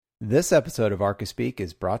This episode of ArcaSpeak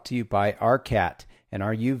is brought to you by ARCAT. And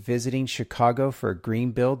are you visiting Chicago for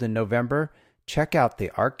Green Build in November? Check out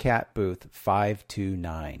the ARCAT booth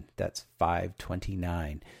 529. That's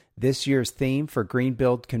 529. This year's theme for Green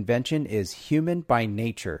Build Convention is Human by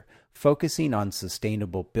Nature, focusing on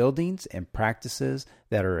sustainable buildings and practices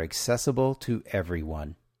that are accessible to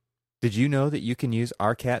everyone. Did you know that you can use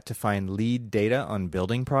ARCAT to find lead data on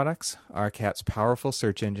building products? ARCAT's powerful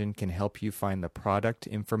search engine can help you find the product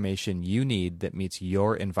information you need that meets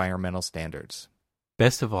your environmental standards.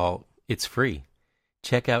 Best of all, it's free.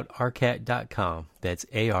 Check out arcat.com, that's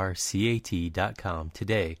ARCAT.com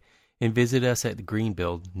today, and visit us at the Green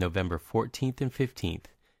Build November 14th and 15th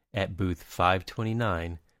at booth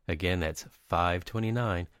 529. Again, that's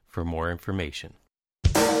 529 for more information.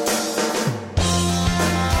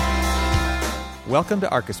 Welcome to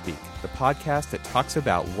ArcaSpeak, the podcast that talks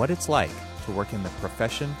about what it's like to work in the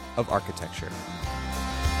profession of architecture.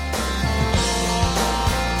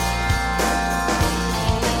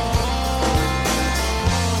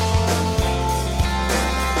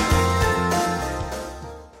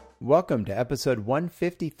 Welcome to episode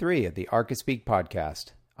 153 of the ArcaSpeak podcast.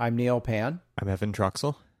 I'm Neil Pan. I'm Evan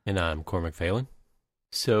Troxel. And I'm Cormac Phelan.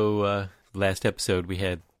 So, last episode we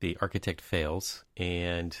had the Architect Fails,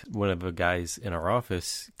 and one of the guys in our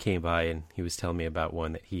office came by and he was telling me about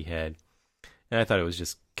one that he had, and I thought it was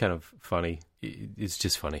just kind of funny. It's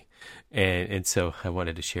just funny, and so I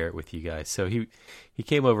wanted to share it with you guys. So he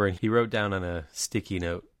came over and he wrote down on a sticky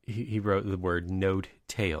note, he wrote the word node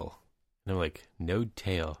tail, and I'm like, node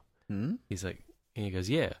tail? He's like, and he goes,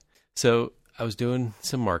 yeah. So I was doing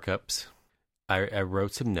some markups, I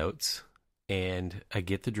wrote some notes, and I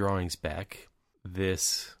get the drawings back,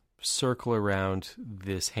 this circle around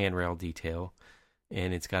this handrail detail,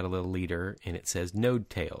 and it's got a little leader, and it says node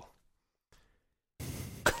tail.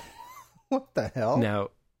 What the hell? Now,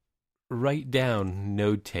 write down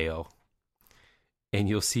node tail, and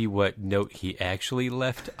you'll see what note he actually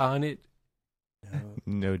left on it.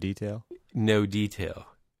 No detail? No detail.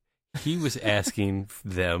 He was asking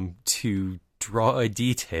them to draw a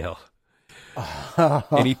detail,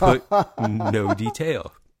 and he put no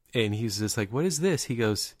detail. And he's just like, what is this? He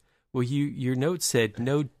goes, well, your note said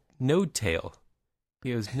node tail.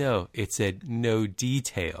 He goes, no, it said no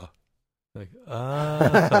detail. Like,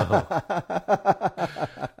 oh.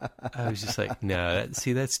 I was just like, no,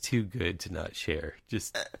 that's too good to not share.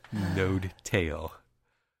 Just node tail.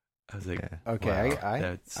 I was like, okay,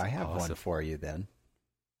 wow, I have awesome. one for you then.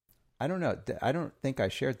 I don't know. I don't think I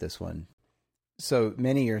shared this one. So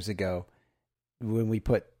many years ago, when we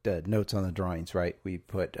put notes on the drawings, right? We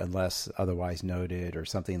put unless otherwise noted or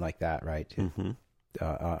something like that, right? Mm-hmm.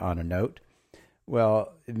 On a note.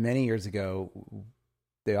 Well, many years ago,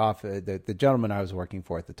 the gentleman I was working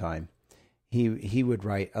for at the time, he would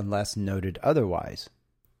write unless noted otherwise.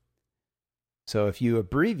 So if you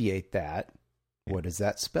abbreviate that, what does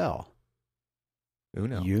that spell?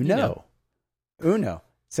 Uno. You know. Uno.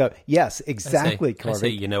 So yes, exactly, Corbin. I say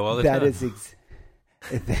you know all the that time. Is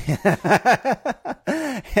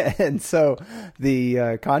and so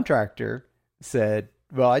the contractor said,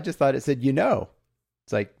 well, I just thought it said, you know.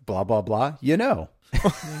 It's like, blah, blah, blah, you know.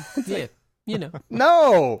 Yeah, you know.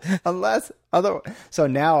 No, unless other. So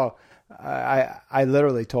now I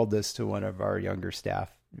literally told this to one of our younger staff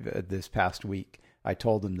this past week. I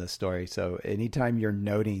told them this story. So anytime you're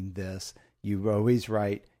noting this, you always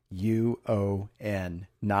write UON,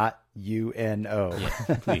 not UNO.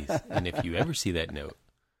 Yeah, please. And if you ever see that note,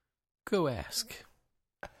 go ask.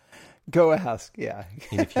 Go ask, yeah.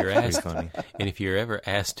 And if you're asked, and if you're ever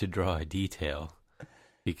asked to draw a detail,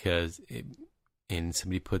 and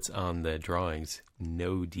somebody puts on the drawings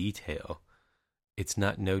no detail, it's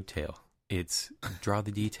not node tail. It's draw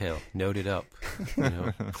the detail, note it up. You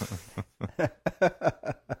know?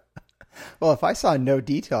 Well, if I saw no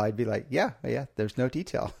detail, I'd be like, yeah, there's no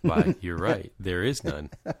detail. Why, you're right. There is none.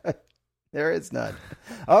 There is none.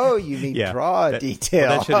 Oh, you mean draw a detail.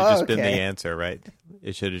 Well, that should have just been the answer, right?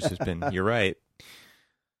 It should have just been, you're right.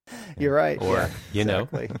 You're right. Or, you know.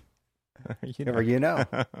 Or you know.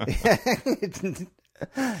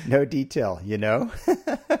 No detail, you know.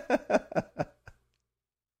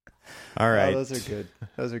 All right. Oh, those are good.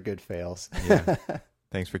 Those are good fails. Yeah.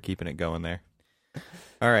 Thanks for keeping it going there.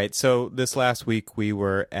 All right. So this last week we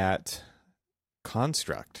were at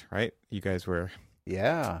Construct, right? You guys were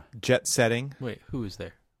jet setting. Wait, who was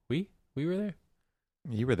there? We were there?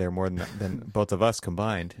 You were there more than both of us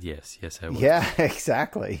combined. Yes, I was. Yeah,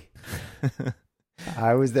 exactly.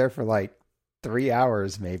 I was there for like 3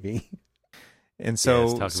 hours maybe. And so,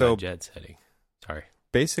 let's talk about jet setting. Sorry.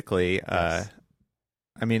 Basically, yes.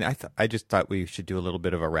 I mean, I just thought we should do a little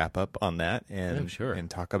bit of a wrap up on that and sure. and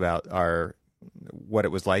talk about what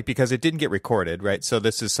it was like, because it didn't get recorded, right? So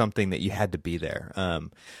this is something that you had to be there.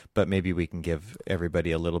 But maybe we can give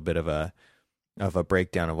everybody a little bit of a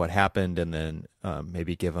breakdown of what happened, and then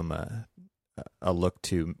maybe give them a look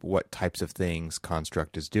to what types of things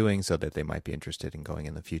Construct is doing, so that they might be interested in going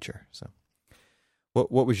in the future. So,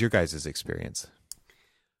 what was your guys' experience?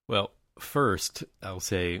 Well, first, I'll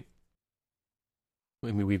say, I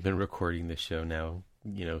mean, we've been recording this show now,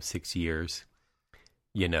 6 years,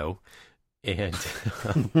 and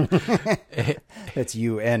it's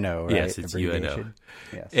UNO, right? Yes, it's UNO.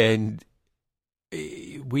 Yes. And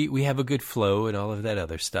we have a good flow and all of that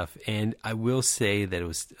other stuff. And I will say that it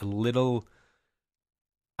was a little,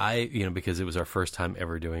 because it was our first time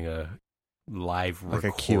ever doing a live like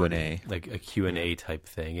recording, a Q&A. like a Q&A type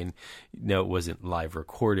thing. And no, it wasn't live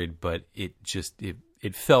recorded, but it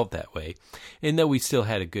felt that way. And though we still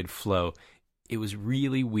had a good flow, it was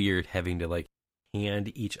really weird having to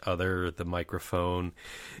hand each other the microphone.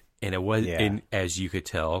 And it was, and as you could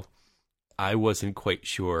tell, I wasn't quite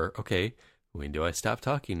sure, okay, when do I stop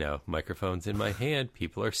talking now? Microphone's in my hand.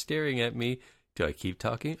 People are staring at me. Do I keep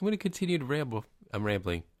talking? I'm going to continue to ramble. I'm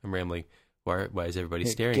rambling. Why is everybody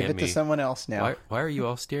staring at me? Give it to someone else now. Why are you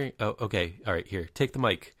all staring? Oh, okay. All right, here, take the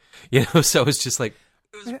mic. So it's just like,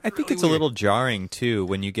 I think it's a little jarring too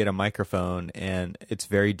when you get a microphone, and it's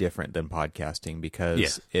very different than podcasting,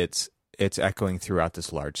 because it's echoing throughout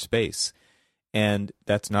this large space. And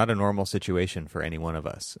that's not a normal situation for any one of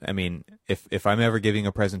us. I mean, if I'm ever giving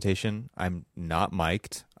a presentation, I'm not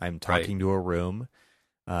mic'd. I'm talking to a room.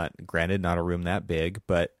 Granted, not a room that big,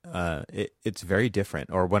 but it's very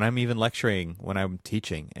different. Or when I'm even lecturing, when I'm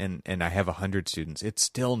teaching, and I have 100 students, it's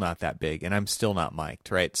still not that big, and I'm still not mic'd,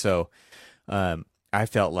 right? So I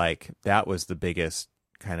felt like that was the biggest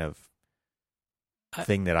kind of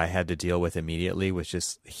thing that I had to deal with immediately, was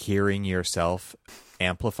just hearing yourself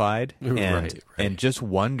amplified and just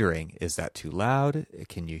wondering, is that too loud?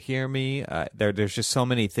 Can you hear me? There's just so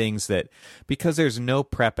many things that, because there's no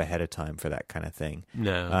prep ahead of time for that kind of thing.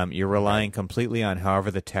 No. You're relying completely on however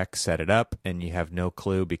the tech set it up, and you have no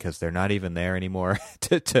clue, because they're not even there anymore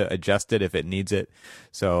to adjust it if it needs it.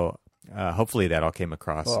 So hopefully that all came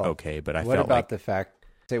across okay. But I felt like...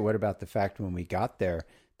 What about the fact when we got there,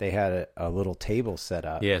 they had a little table set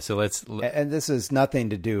up. Yeah, so and this is nothing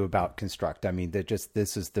to do about Construct. I mean,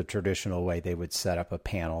 this is the traditional way they would set up a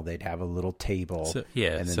panel. They'd have a little table, and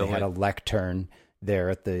then they had a lectern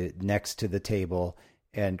there next to the table.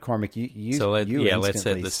 And Cormac, let's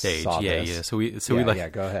set the stage. Yeah. So we go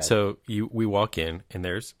ahead. So we walk in, and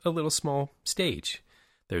there's a little small stage.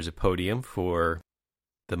 There's a podium for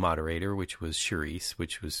the moderator, which was Charisse,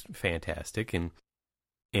 which was fantastic, and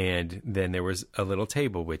then there was a little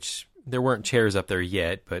table, which there weren't chairs up there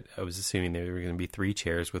yet, but I was assuming there were going to be 3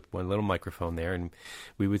 chairs with one little microphone there, and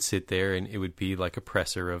we would sit there, and it would be like a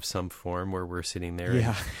presser of some form where we're sitting there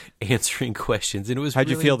and answering questions. And it was How'd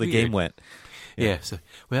really you feel weird. The game went? Yeah. So,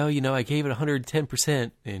 I gave it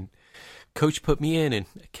 110%, and Coach put me in, and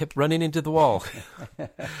I kept running into the wall.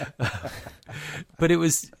 But it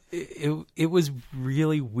was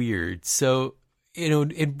really weird. So,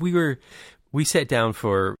 and we sat down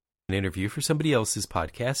for an interview for somebody else's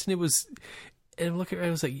podcast, and I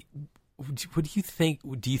was like, what do you think?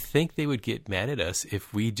 Do you think they would get mad at us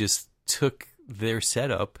if we just took their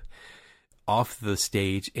setup off the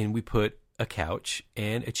stage and we put a couch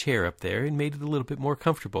and a chair up there and made it a little bit more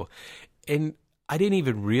comfortable? And I didn't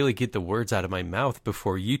even really get the words out of my mouth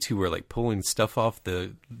before you two were pulling stuff off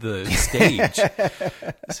the stage.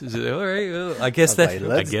 So, all right, well, I guess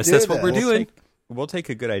that's what we're doing. We'll take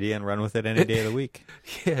a good idea and run with it any day of the week.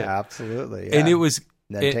 Yeah, absolutely. Yeah. And it was,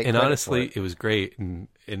 and honestly, it was great. And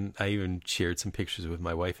I even shared some pictures with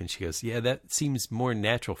my wife, and she goes, "Yeah, that seems more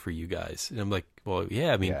natural for you guys." And I'm like, "Well,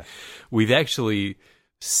 yeah. I mean, we've actually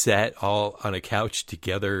sat all on a couch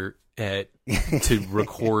together to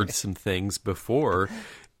record some things before,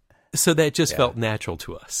 so that just felt natural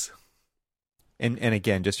to us." And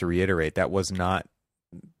again, just to reiterate, that was not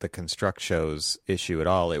the Construct show's issue at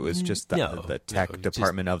all. It was just the tech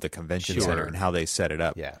department of the convention center and how they set it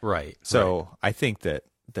up. Yeah, right. So I think that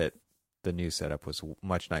the new setup was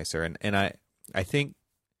much nicer, and I think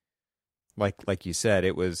like you said,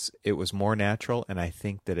 it was more natural, and I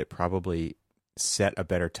think that it probably set a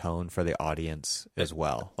better tone for the audience as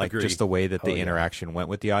well. Agreed. Just the way that the interaction went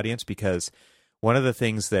with the audience, because one of the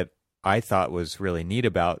things that I thought was really neat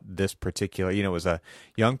about this particular, it was a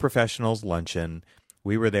young professionals luncheon.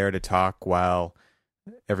 We were there to talk while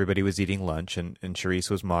everybody was eating lunch, and Charisse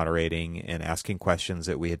was moderating and asking questions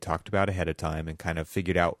that we had talked about ahead of time, and kind of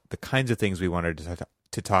figured out the kinds of things we wanted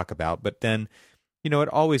to talk about. But then, it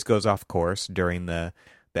always goes off course during the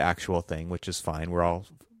actual thing, which is fine. We're all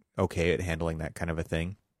okay at handling that kind of a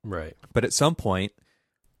thing. Right. But at some point,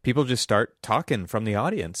 people just start talking from the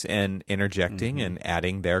audience and interjecting and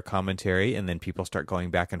adding their commentary, and then people start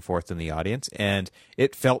going back and forth in the audience, and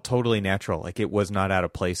it felt totally natural. Like, it was not out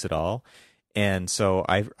of place at all. And so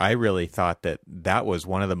I really thought that was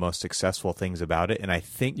one of the most successful things about it. And I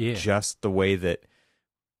think just the way that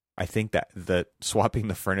I think that the swapping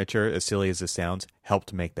the furniture, as silly as it sounds,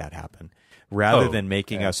 helped make that happen. Rather than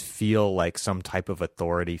making us feel like some type of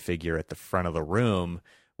authority figure at the front of the room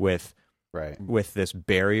with this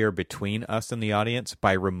barrier between us and the audience,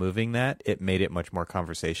 by removing that, it made it much more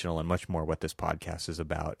conversational and much more what this podcast is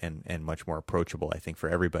about, and much more approachable, I think, for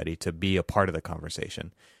everybody to be a part of the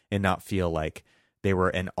conversation and not feel like they were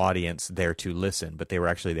an audience there to listen, but they were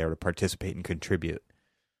actually there to participate and contribute.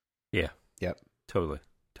 Yeah. Yep. Totally.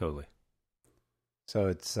 So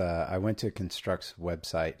it's I went to Construct's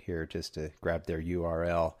website here just to grab their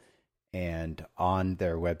URL, and on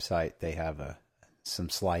their website they have some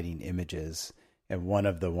sliding images, and one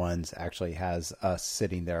of the ones actually has us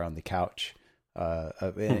sitting there on the couch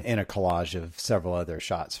in a collage of several other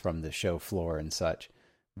shots from the show floor and such.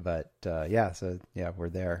 But we're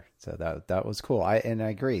there. So that was cool. I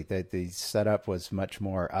agree that the setup was much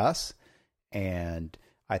more us, and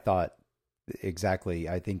I thought exactly.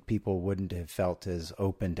 I think people wouldn't have felt as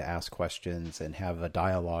open to ask questions and have a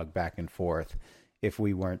dialogue back and forth if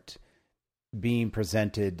we weren't being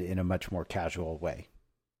presented in a much more casual way.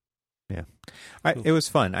 Yeah, it was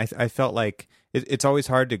fun. I felt like it's always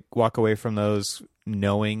hard to walk away from those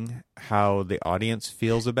knowing how the audience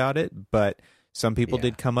feels about it, but some people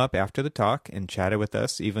did come up after the talk and chatted with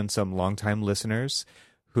us, even some longtime listeners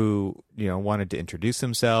who, wanted to introduce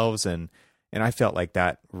themselves, and I felt like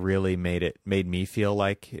that really made me feel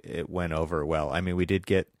like it went over well. I mean, we did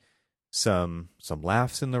get some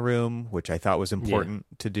laughs in the room, which I thought was important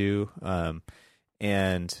to do.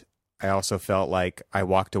 And I also felt like I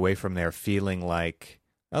walked away from there feeling like,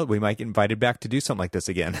 oh, we might get invited back to do something like this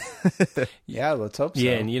again. Yeah, let's hope so.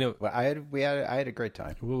 Yeah, and I had a great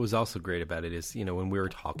time. What was also great about it is, when we were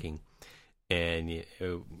talking, and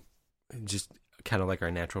just kind of like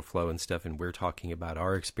our natural flow and stuff, and we're talking about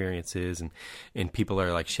our experiences, and people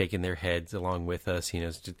are like shaking their heads along with us.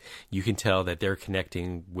 You can tell that they're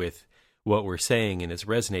connecting with what we're saying, and it's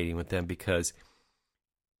resonating with them because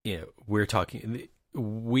we're talking.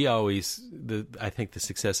 I think the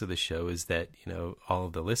success of the show is that, all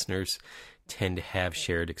of the listeners tend to have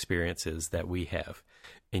shared experiences that we have.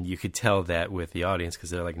 And you could tell that with the audience because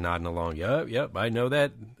they're like nodding along. Yep, I know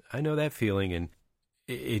that feeling. And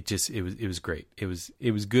it was great. It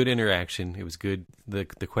was good interaction. It was good. The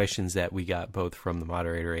questions that we got both from the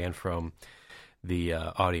moderator and from the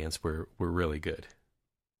audience were really good.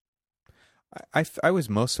 I was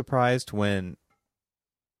most surprised when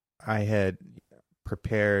I had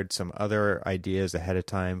prepared some other ideas ahead of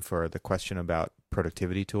time for the question about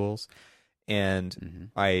productivity tools. And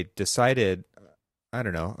I decided, I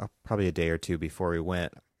don't know, probably a day or two before we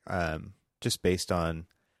went, just based on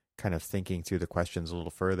kind of thinking through the questions a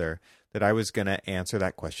little further, that I was going to answer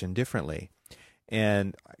that question differently.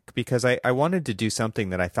 And because I wanted to do something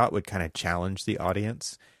that I thought would kind of challenge the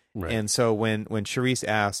audience. Right. And so when Charisse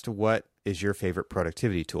asked, what is your favorite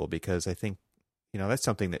productivity tool? Because I think, that's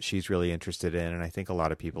something that she's really interested in. And I think a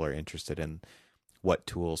lot of people are interested in what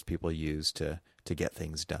tools people use to get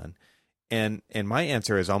things done. And my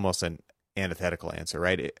answer is almost an antithetical answer,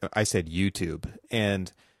 right? I said YouTube.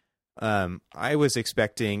 And I was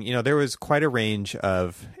expecting, there was quite a range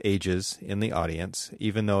of ages in the audience,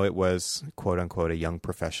 even though it was, quote unquote, a young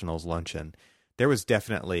professionals luncheon. There was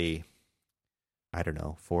definitely, I don't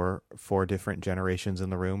know, four different generations in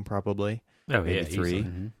the room, probably. Oh, maybe yeah, three.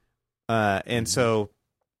 Mm-hmm. And so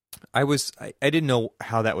I didn't know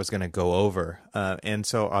how that was going to go over. And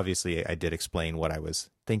so obviously I did explain what I was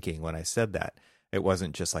thinking when I said that. It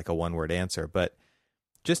wasn't just like a one-word answer, but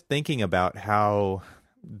just thinking about how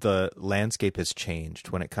the landscape has changed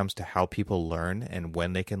when it comes to how people learn and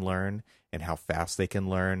when they can learn and how fast they can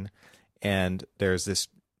learn. And there's this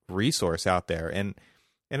resource out there. And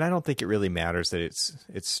I don't think it really matters that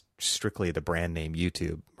it's strictly the brand name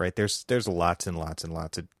YouTube, right? There's lots and lots and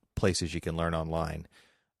lots of places you can learn online.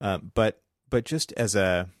 But just as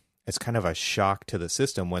kind of a shock to the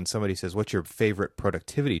system, when somebody says, what's your favorite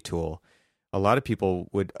productivity tool? A lot of people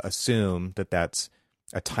would assume that that's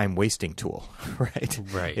a time wasting tool, right?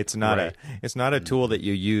 Right. It's not a tool that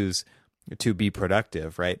you use to be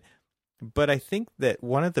productive, right? But I think that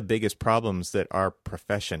one of the biggest problems that our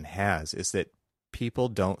profession has is that people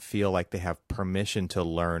don't feel like they have permission to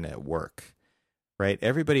learn at work, right?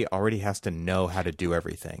 Everybody already has to know how to do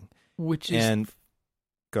everything. Which is...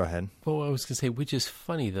 Go ahead. Well, I was going to say, which is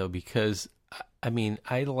funny, though, because, I mean,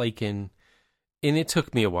 I liken... And it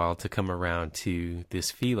took me a while to come around to this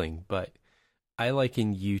feeling, but I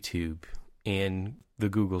liken YouTube and the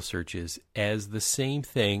Google searches as the same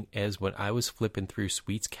thing as when I was flipping through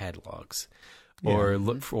Sweets catalogs or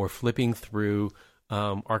flipping through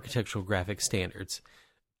architectural graphic standards.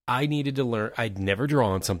 I needed to learn. I'd never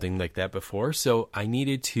drawn something like that before, so I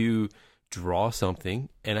needed to draw something,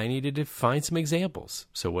 and I needed to find some examples.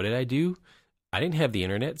 So what did I do? I didn't have the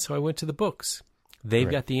internet, so I went to the books. They've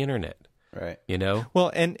got the internet. Right. You know?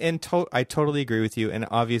 Well, I totally agree with you. And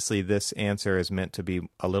obviously this answer is meant to be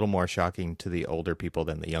a little more shocking to the older people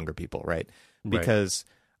than the younger people, right? Because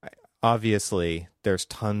obviously there's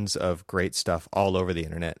tons of great stuff all over the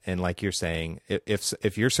internet. And like you're saying,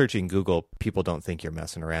 if you're searching Google, people don't think you're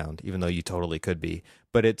messing around, even though you totally could be.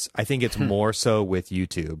 But I think it's more so with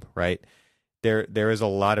YouTube, right? There is a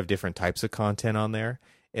lot of different types of content on there.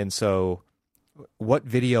 And so what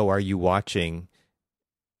video are you watching?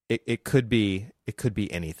 It could be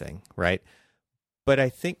anything, right? But I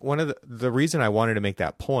think one of the reason I wanted to make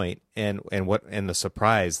that point and the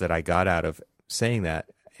surprise that I got out of saying that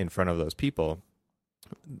in front of those people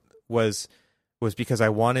was because I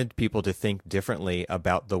wanted people to think differently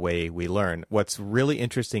about the way we learn. What's really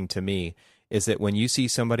interesting to me is that when you see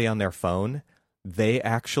somebody on their phone, they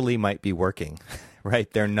actually might be working,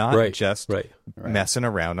 right? They're not just messing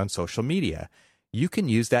around on social media. You can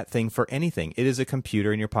use that thing for anything. It is a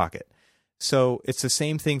computer in your pocket. So it's the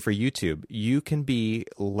same thing for YouTube. You can be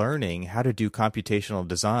learning how to do computational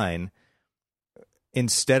design.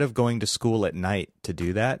 Instead of going to school at night to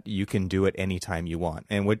do that, you can do it anytime you want.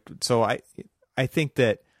 And so I think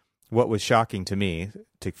that what was shocking to me,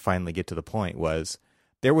 to finally get to the point, was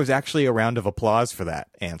there was actually a round of applause for that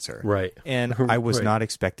answer. Right. And I was not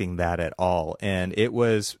expecting that at all. And it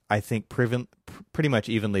was, I think, pretty much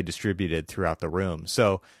evenly distributed throughout the room.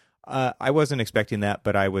 So I wasn't expecting that,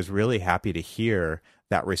 but I was really happy to hear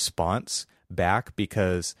that response back,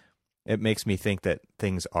 because it makes me think that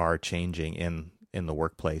things are changing in the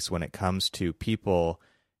workplace when it comes to people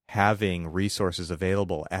having resources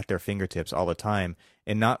available at their fingertips all the time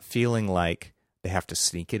and not feeling like they have to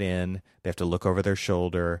sneak it in, they have to look over their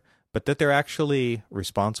shoulder, but that they're actually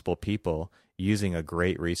responsible people using a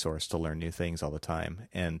great resource to learn new things all the time.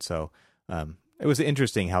 And so it was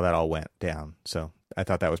interesting how that all went down. So I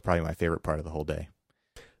thought that was probably my favorite part of the whole day.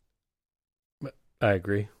 I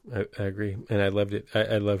agree. I agree. And I loved it.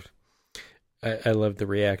 I loved the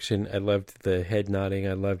reaction. I loved the head nodding.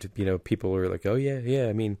 I loved, people were like, oh, yeah.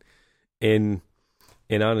 I mean, and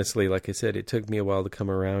honestly, like I said, it took me a while to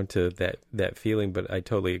come around to that feeling, but I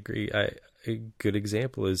totally agree. A good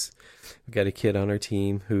example is we've got a kid on our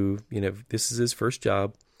team who, this is his first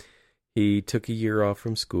job. He took a year off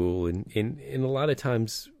from school, and a lot of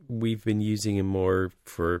times we've been using him more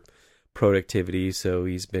for productivity, so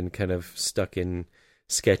he's been kind of stuck in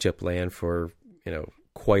SketchUp land for,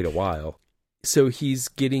 quite a while. So he's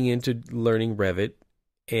getting into learning Revit,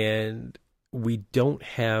 and we don't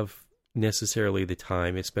have necessarily the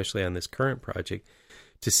time, especially on this current project,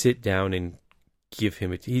 to sit down and give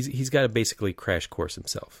him he's got to basically crash course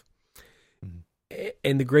himself. Mm-hmm.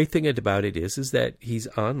 And the great thing about it is that he's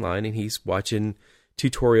online and he's watching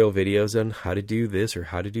tutorial videos on how to do this or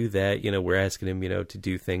how to do that. We're asking him, to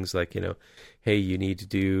do things like, hey, you need to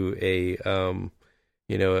do a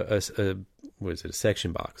a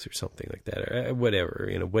section box or something like that, or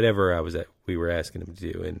whatever, whatever we were asking him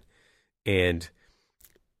to do. And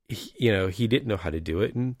he didn't know how to do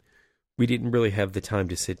it, and we didn't really have the time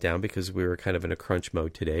to sit down because we were kind of in a crunch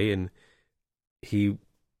mode today. And he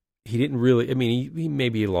didn't really, he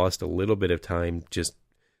maybe lost a little bit of time, just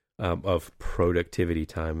of productivity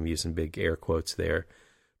time. I'm using big air quotes there,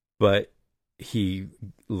 but he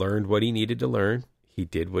learned what he needed to learn. He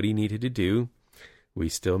did what he needed to do. We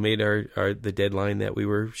still made the deadline that we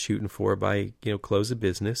were shooting for by, close of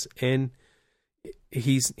business. And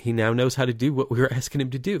he now knows how to do what we were asking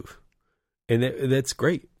him to do. And that's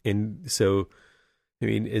great. And so,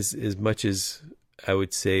 as much as I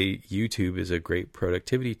would say YouTube is a great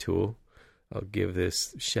productivity tool, I'll give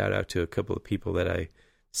this shout out to a couple of people that I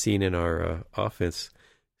seen in our office.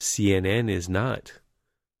 CNN is not.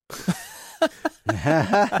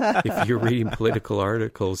 If you're reading political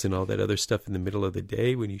articles and all that other stuff in the middle of the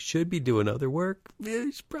day when you should be doing other work,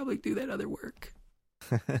 you should probably do that other work.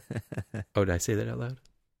 Oh, did I say that out loud?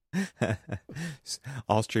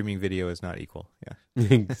 All streaming video is not equal.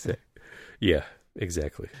 Yeah. Yeah,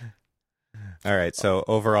 exactly. All right. So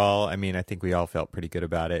overall, I think we all felt pretty good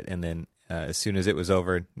about it. And then as soon as it was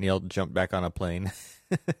over, Neil jumped back on a plane.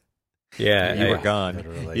 Yeah, You were gone.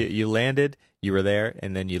 literally. You landed, you were there,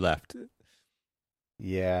 and then you left.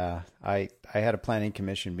 Yeah, I had a planning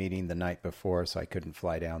commission meeting the night before, so I couldn't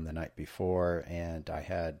fly down the night before, and I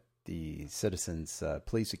had the Citizens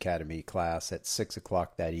Police Academy class at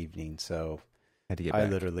 6:00 that evening. So Had to get I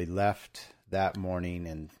back. literally left that morning,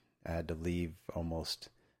 and I had to leave almost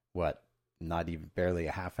not even barely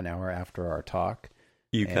a half an hour after our talk.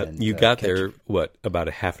 you and, got catch- there about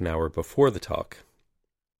a half an hour before the talk.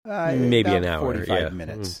 Maybe about an hour, 45 yeah.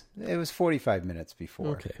 minutes. It was 45 minutes before.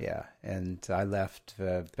 Okay. Yeah. And I left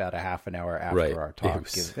about a half an hour after Right. our It talk.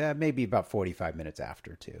 was- Maybe about 45 minutes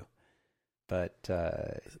after, too. But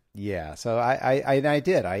yeah, so I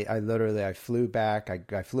did. I literally flew back.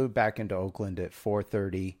 I flew back into Oakland at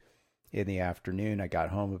 4:30 in the afternoon. I got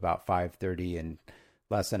home about 5:30, and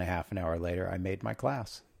less than a half an hour later, I made my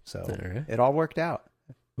class. So All right. it all worked out.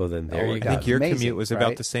 Well, then there Oh, you I I go. think your Amazing, commute was right?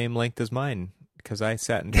 about the same length as mine because I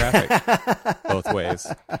sat in traffic both ways.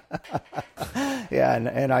 Yeah,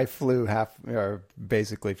 and I flew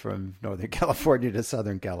basically from Northern California to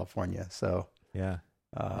Southern California. So Yeah.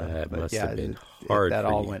 That but must yeah, have been hard that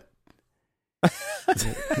for all you. went.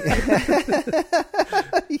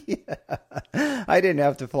 Yeah. I didn't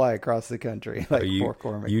have to fly across the country like Fort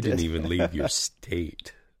Cormac You did. didn't even leave your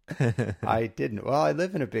state. I didn't. Well, I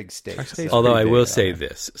live in a big state. Our state's so- Although I pretty will big. say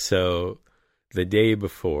this. So the day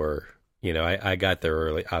before, I got there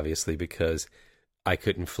early, obviously, because I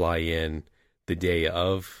couldn't fly in the day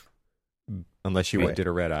of. Unless you Wait. did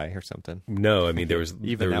a red eye or something. No, I mean, there was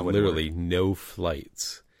Even that were wouldn't literally no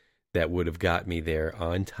flights that would have got me there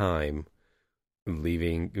on time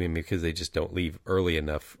leaving, because they just don't leave early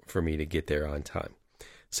enough for me to get there on time.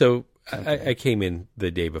 So I came in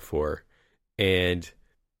the day before, and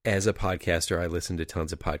as a podcaster, I listen to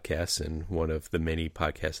tons of podcasts, and one of the many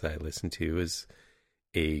podcasts that I listen to is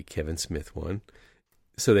a Kevin Smith one.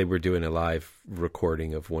 So they were doing a live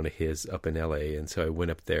recording of one of his up in LA, and so I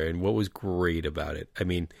went up there, and what was great about it, I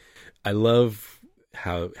mean, I love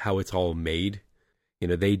how it's all made.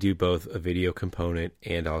 They do both a video component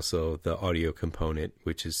and also the audio component,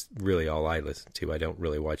 which is really all I listen to. I don't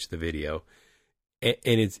really watch the video. And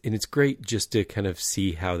it's great just to kind of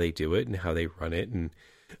see how they do it and how they run it, and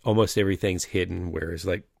almost everything's hidden, whereas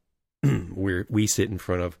like we sit in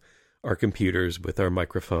front of our computers with our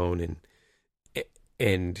microphone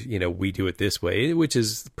and we do it this way, which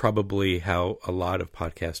is probably how a lot of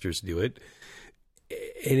podcasters do it.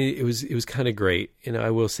 And it was kind of great. I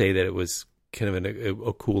will say that it was kind of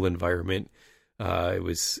a cool environment. It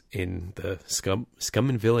was in the Scum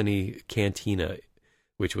and Villainy Cantina,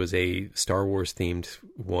 which was a Star Wars themed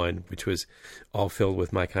one, which was all filled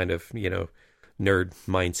with my kind of, nerd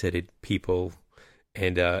mindseted people.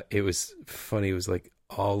 And it was funny. It was like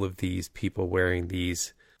all of these people wearing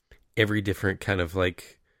these every different kind of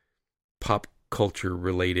like pop culture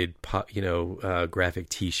related graphic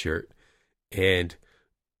t-shirt, and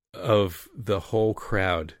of the whole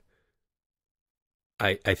crowd,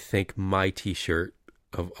 I think my t-shirt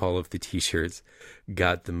of all of the t-shirts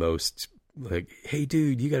got the most, like, hey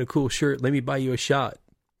dude, you got a cool shirt, let me buy you a shot.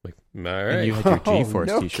 Like, all right. And you had your G-Force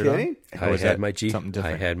no t-shirt kidding? on? I Or was had that my something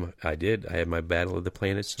different? I had my Battle of the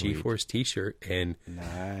Planets Sweet. G-Force t-shirt, and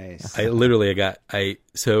Nice.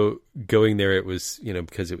 so going there, it was,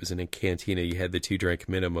 because it was in a cantina, you had the 2-drink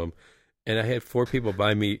minimum, and I had 4 people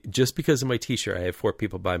buy me, just because of my t-shirt, I had 4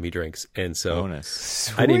 people buy me drinks. And so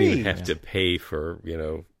Bonus. I didn't even Sweet. have to pay for,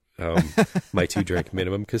 my 2-drink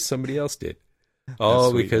minimum, because somebody else did. All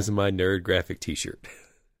sweet, because of my nerd graphic t-shirt.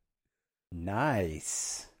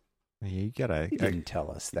 Nice. You got You didn't tell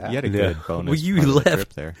us that. You had a No. good bonus. Well, you part of the left.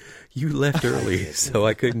 trip there. You left early, so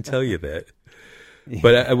I couldn't tell you that.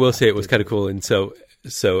 But I will say it was kind of cool. And so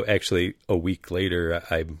actually a week later,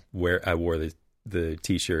 I wore the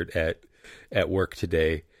t-shirt at work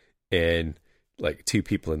today, and like 2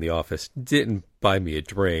 people in the office didn't buy me a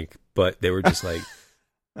drink, but they were just like,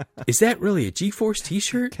 is that really a G-Force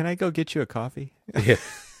t-shirt? Can I go get you a coffee? Yeah.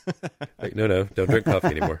 Like, no, don't drink coffee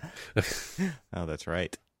anymore. Oh, that's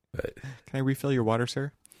right. But Can I refill your water,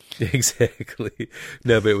 sir? exactly.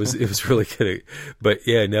 No, but it was really good. But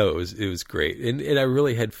yeah, no, it was great. And I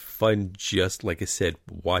really had fun, just like I said,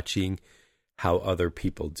 watching how other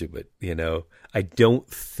people do it. I don't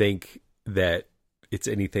think that it's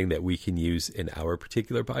anything that we can use in our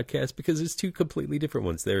particular podcast, because it's 2 completely different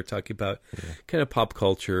ones. They're talking about kind of pop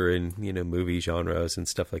culture and, movie genres and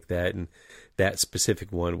stuff like that. And that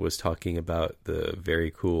specific one was talking about the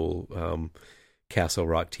very cool Castle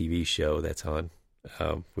Rock TV show that's on,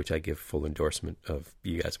 which I give full endorsement of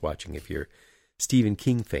you guys watching if you're Stephen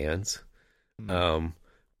King fans.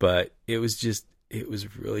 but it was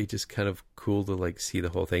really just kind of cool to like see the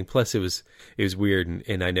whole thing. Plus it was weird.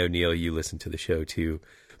 And I know, Neil, you listen to the show too,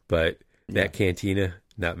 but that cantina,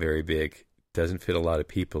 not very big, doesn't fit a lot of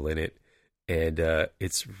people in it. And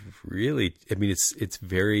it's really, I mean, it's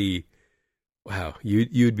very, wow.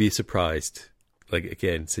 You'd be surprised. Like,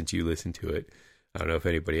 again, since you listen to it, I don't know if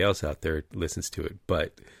anybody else out there listens to it,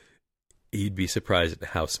 but you'd be surprised at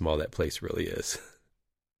how small that place really is.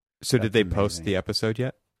 So did they post the episode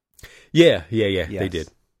yet? Yeah. They did.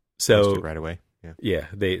 So Post it right away. Yeah,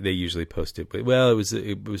 they usually post it, but well,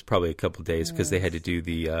 it was probably a couple of days because they had to do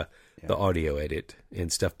the audio edit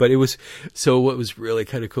and stuff. But it was, so what was really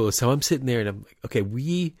kind of cool is, so I'm sitting there and I'm like, okay,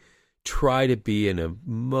 we try to be in a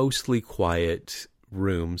mostly quiet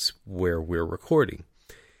rooms where we're recording.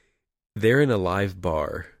 They're in a live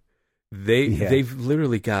bar. They've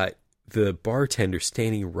literally got the bartender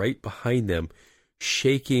standing right behind them,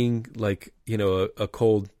 shaking like, you know, a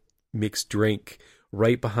cold mixed drink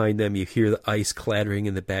right behind them. You hear the ice clattering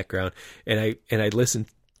in the background, and I listen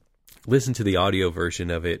to the audio version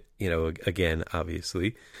of it, you know, again,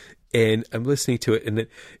 obviously, and I'm listening to it,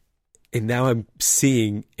 and now I'm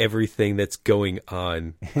seeing everything that's going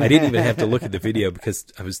on. I didn't even have to look at the video because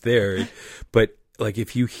I was there, but like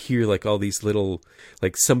if you hear like all these little,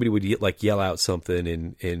 like somebody would yell out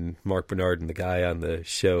something, and Mark Bernard and the guy on the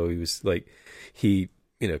show, he was like, he,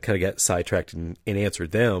 you know, kind of got sidetracked and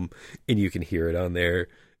answered them, and you can hear it on there,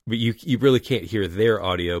 but you really can't hear their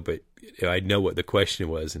audio, but you know, I know what the question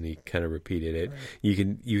was, and he kind of repeated it. Right.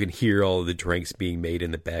 You can hear all of the drinks being made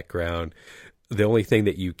in the background. The only thing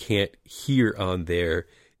that you can't hear on there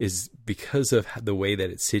is because of the way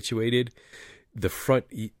that it's situated, the front,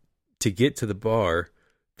 to get to the bar,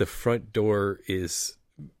 the front door is,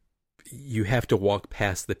 you have to walk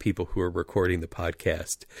past the people who are recording the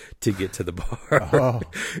podcast to get to the bar. Oh.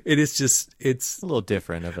 It is just, it's a little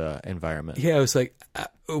different of an environment. Yeah. I was like,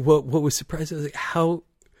 what was surprising, I was like, how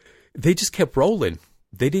they just kept rolling.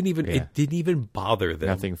 They didn't even, it didn't even bother them.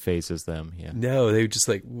 Nothing phases them. Yeah. No, they were just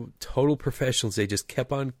like total professionals. They just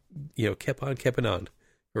kept on, you know, kept on keeping on,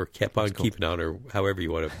 or kept on keeping on, or however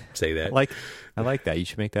you want to say that. I like that. You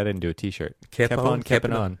should make that into a t-shirt. Kept on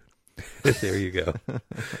keeping on. There you go.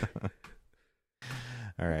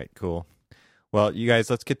 All right, cool. Well, you guys,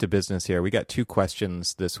 let's get to business here. We got 2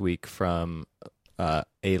 questions this week from a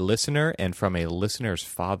listener and from a listener's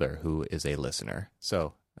father who is a listener.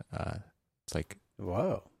 So it's like,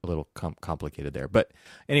 whoa, a little complicated there. But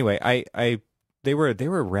anyway, they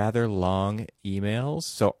were rather long emails,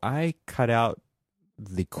 so I cut out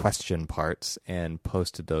the question parts and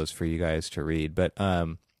posted those for you guys to read. But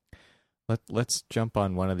let's jump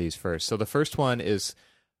on one of these first. So the first one is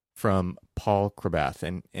from Paul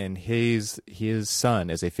Krabath, and his son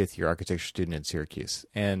is a 5th-year architecture student in Syracuse.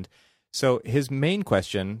 And so his main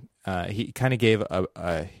question, he kind of gave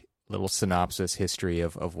a little synopsis history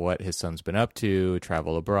of what his son's been up to,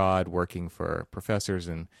 travel abroad, working for professors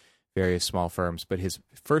in various small firms. But his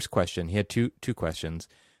first question, he had two questions.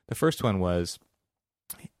 The first one was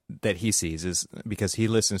that he sees is because he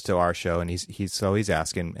listens to our show, and he's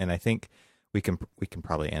asking, and I think we can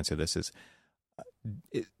probably answer this, is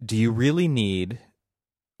do you really need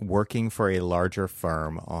working for a larger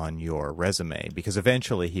firm on your resume? Because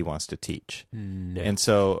eventually he wants to teach. No. And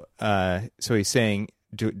so he's saying,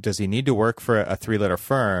 does he need to work for a 3-letter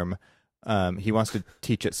firm? He wants to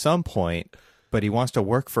teach at some point, but he wants to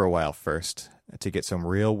work for a while first to get some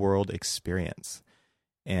real world experience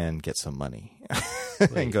and get some money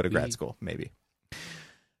and go to grad school, maybe.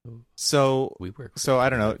 So I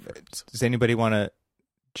don't know. Does anybody want to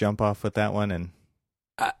jump off with that one? And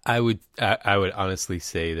I would honestly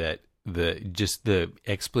say that the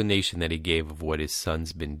explanation that he gave of what his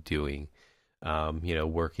son's been doing,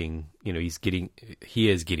 working, he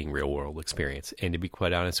is getting real world experience. And to be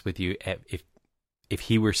quite honest with you, if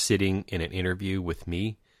he were sitting in an interview with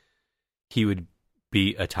me, he would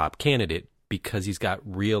be a top candidate because he's got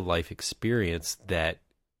real life experience that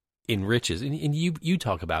enriches. And you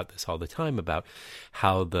talk about this all the time about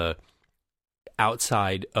how the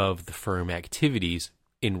outside of the firm activities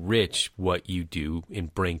enrich what you do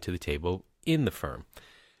and bring to the table in the firm.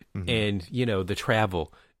 Mm-hmm. And, the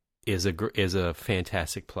travel is a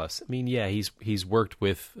fantastic plus. I mean, yeah, he's worked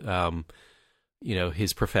with,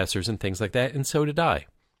 his professors and things like that. And so did I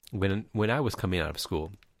when I was coming out of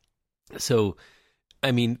school. So,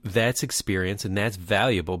 I mean, that's experience, and that's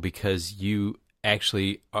valuable because you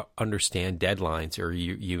actually understand deadlines, or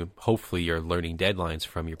you hopefully you're learning deadlines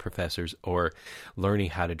from your professors, or learning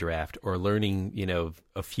how to draft, or learning,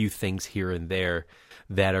 a few things here and there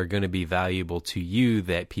that are going to be valuable to you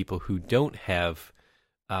that people who don't have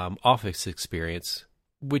office experience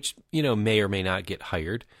which, may or may not get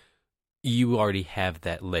hired, you already have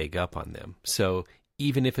that leg up on them. So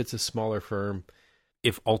even if it's a smaller firm,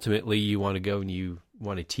 if ultimately you want to go and you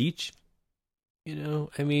want to teach, I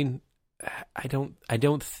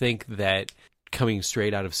don't think that coming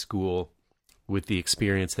straight out of school with the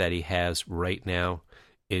experience that he has right now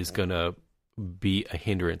is going to be a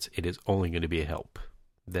hindrance. It is only going to be a help.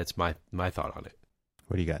 That's my thought on it.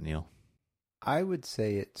 What do you got, Neil? I would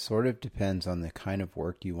say it sort of depends on the kind of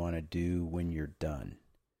work you want to do when you're done.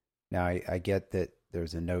 Now, I get that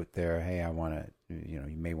there's a note there, hey, I want to, you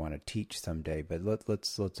may want to teach someday, but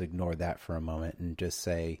let's ignore that for a moment and just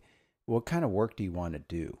say, what kind of work do you want to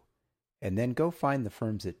do? And then go find the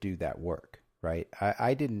firms that do that work, right?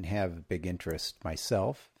 I didn't have a big interest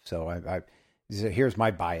myself, so so here's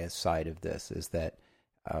my bias side of this, is that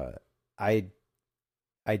I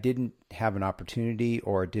didn't have an opportunity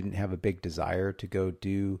or didn't have a big desire to go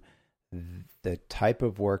do the type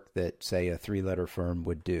of work that, say, a 3-letter firm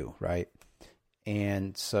would do, right?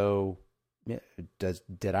 And so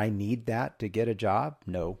did I need that to get a job?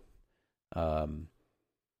 No. And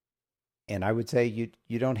I would say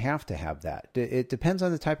you don't have to have that. It depends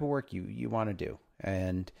on the type of work you want to do.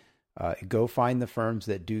 And go find the firms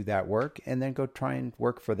that do that work and then go try and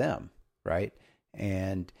work for them, right?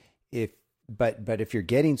 And But if you're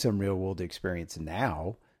getting some real world experience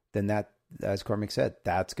now, then that, as Cormac said,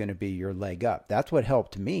 that's going to be your leg up. That's what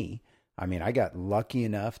helped me. I mean, I got lucky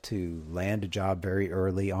enough to land a job very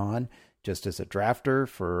early on, just as a drafter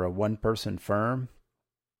for a one-person firm.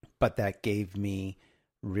 But that gave me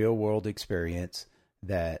real world experience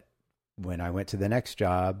that when I went to the next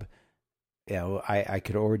job, I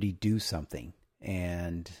could already do something,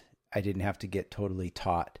 and I didn't have to get totally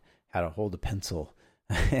taught how to hold a pencil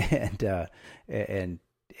and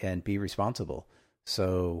be responsible.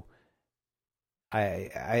 So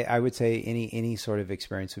I would say any sort of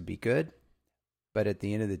experience would be good, but at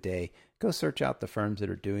the end of the day, go search out the firms that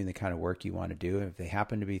are doing the kind of work you want to do. And if they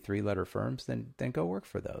happen to be 3-letter firms, then go work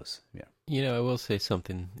for those. Yeah. I will say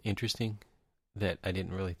something interesting that I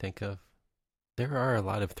didn't really think of. There are a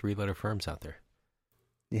lot of 3-letter firms out there.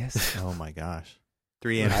 Yes. Oh my gosh.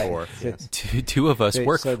 3 and 4. Yes. Two of us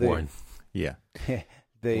work for one. Yeah.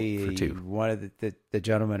 One of the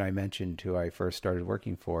gentlemen I mentioned who I first started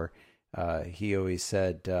working for, he always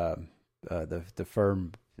said the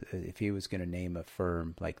firm, if he was going to name a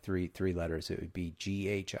firm like three letters, it would be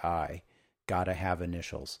GHI. Gotta have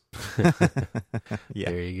initials. Yeah.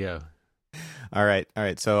 There you go. All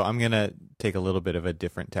right. So I'm going to take a little bit of a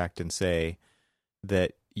different tact and say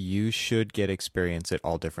that you should get experience at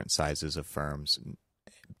all different sizes of firms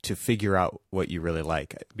to figure out what you really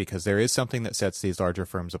like, because there is something that sets these larger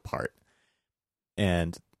firms apart.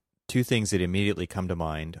 And two things that immediately come to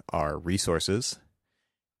mind are resources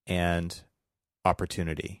and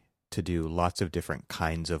opportunity to do lots of different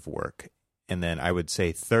kinds of work. And then I would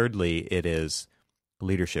say thirdly, it is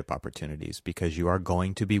leadership opportunities, because you are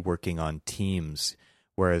going to be working on teams,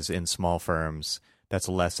 whereas in small firms, that's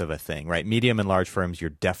less of a thing, right? Medium and large firms, you're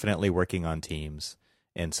definitely working on teams,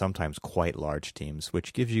 and sometimes quite large teams,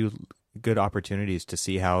 which gives you good opportunities to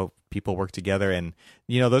see how people work together. And,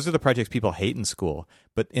 those are the projects people hate in school.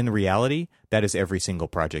 But in reality, that is every single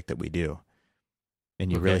project that we do.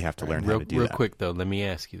 And you really have to learn how to do that. Real quick, though, let me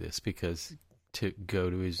ask you this, because to go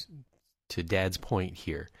to Dad's point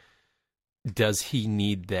here, does he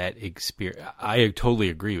need that experience? I totally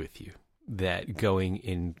agree with you that going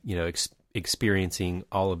in, experiencing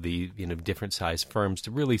all of the, different size firms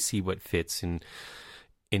to really see what fits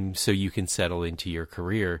and so you can settle into your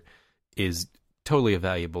career is totally a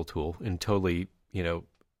valuable tool and totally,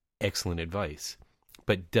 excellent advice.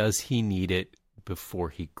 But does he need it before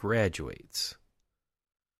he graduates?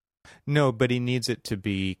 No, but he needs it to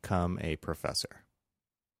become a professor.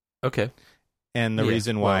 Okay. And the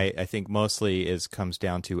reason why I think mostly comes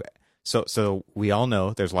down to, so we all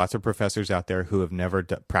know there's lots of professors out there who have never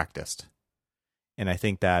practiced. And I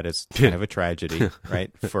think that is kind of a tragedy,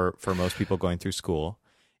 right? For most people going through school.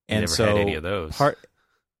 And never had any of those.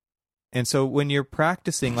 And so when you're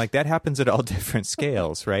practicing, like, that happens at all different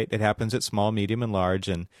scales, right? It happens at small, medium, and large.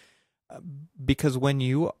 And because when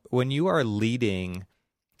you are leading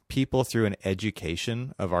people through an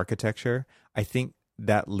education of architecture, I think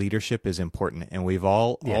that leadership is important. And we've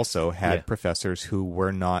all also had professors who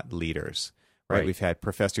were not leaders, right? We've had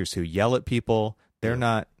professors who yell at people.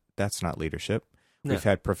 That's not leadership. No. We've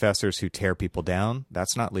had professors who tear people down.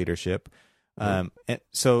 That's not leadership. And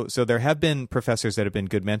so there have been professors that have been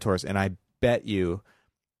good mentors, and I bet you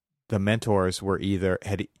the mentors were either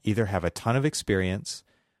have a ton of experience,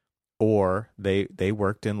 or they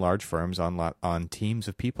worked in large firms on teams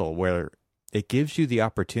of people where it gives you the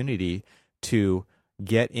opportunity to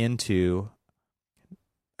get into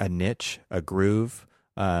a niche, a groove,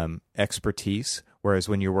 expertise. Whereas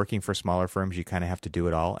when you're working for smaller firms, you kind of have to do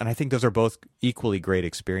it all. And I think those are both equally great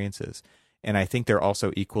experiences. And I think they're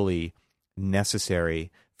also equally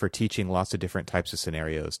necessary for teaching lots of different types of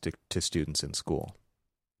scenarios to students in school.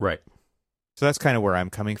 Right. So that's kind of where I'm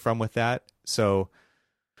coming from with that. So,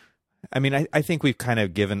 I mean, I think we've kind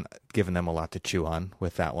of given them a lot to chew on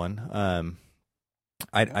with that one.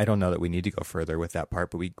 I don't know that we need to go further with that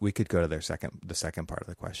part, but we could go to the second part of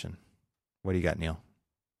the question. What do you got, Neil?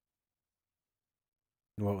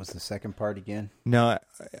 What was the second part again? No,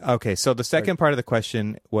 okay. So the second part of the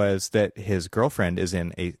question was that his girlfriend is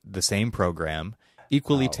in the same program,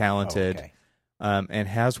 equally talented, okay. And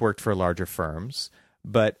has worked for larger firms.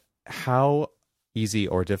 But how easy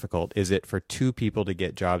or difficult is it for two people to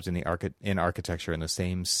get jobs in architecture in the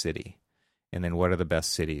same city? And then what are the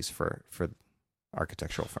best cities for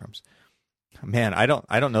architectural firms? Man, I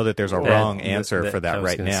don't know that there's a wrong answer for that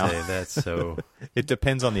right now. That's so. It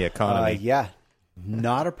depends on the economy. Yeah,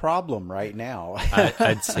 not a problem right now.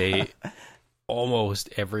 I'd say almost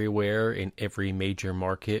everywhere in every major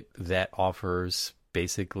market that offers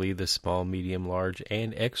basically the small, medium, large,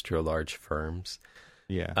 and extra large firms.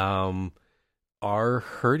 Yeah. Are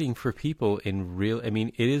hurting for people in real. I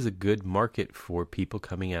mean, it is a good market for people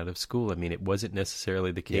coming out of school. I mean, it wasn't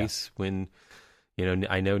necessarily the case when.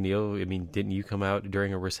 I know, Neil, I mean, didn't you come out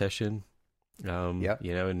during a recession? Yeah.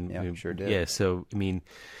 And sure did. Yeah. So, I mean,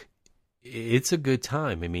 it's a good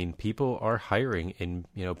time. I mean, people are hiring and,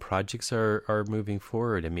 projects are moving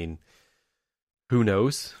forward. I mean, who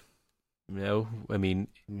knows? I mean,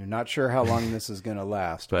 you're not sure how long this is going to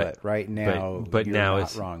last, but right now, but you're now not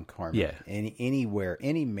it's wrong, Carmen. Yeah. Anywhere,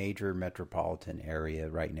 any major metropolitan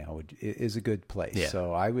area right now is a good place. Yeah.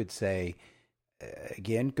 So I would say,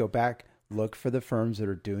 again, go back. Look for the firms that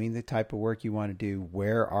are doing the type of work you want to do.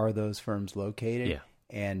 Where are those firms located? Yeah.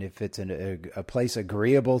 And if it's a place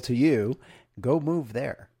agreeable to you, go move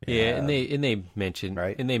there. Yeah, and they mentioned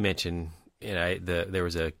right? And they mentioned there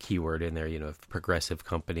was a keyword in there, progressive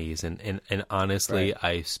companies, and honestly,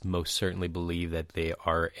 Right. I most certainly believe that they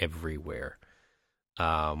are everywhere.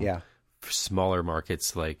 Smaller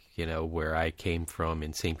markets like where I came from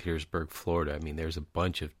in St. Petersburg, Florida. I mean, there's a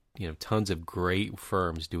bunch of tons of great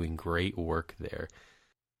firms doing great work there.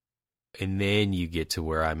 And then you get to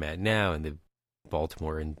where I'm at now in the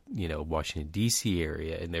Baltimore and, Washington, D.C.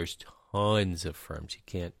 area, and there's tons of firms. You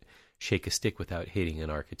can't shake a stick without hitting an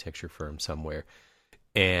architecture firm somewhere.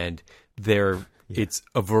 And it's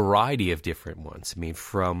a variety of different ones. I mean,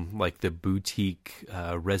 from like the boutique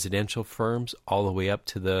residential firms all the way up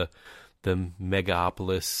to the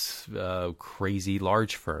megapolis crazy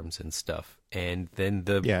large firms and stuff. And then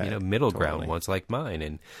the middle ground ones like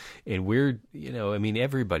mine, and we're I mean,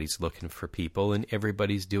 everybody's looking for people, and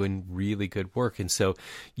everybody's doing really good work, and so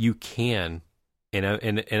you can, and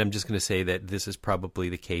I'm just going to say that this is probably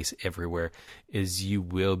the case everywhere, is you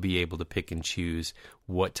will be able to pick and choose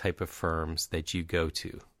what type of firms that you go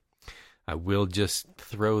to. I will just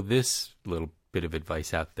throw this little bit of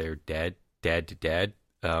advice out there, dad to dad.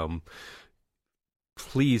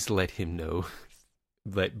 Please let him know.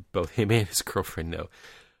 Let both him and his girlfriend know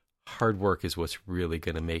hard work is what's really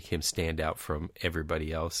going to make him stand out from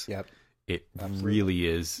everybody else. Yep. It really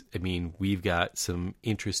is. I mean, we've got some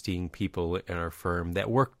interesting people in our firm that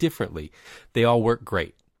work differently. They all work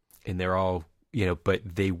great, and they're all, but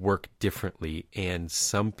they work differently. And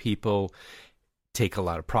some people take a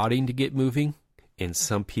lot of prodding to get moving, and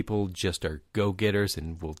some people just are go-getters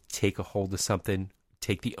and will take a hold of something,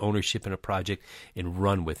 take the ownership in a project and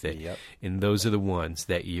run with it. Yep. And those are the ones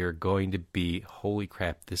that you're going to be, holy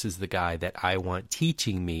crap, this is the guy that I want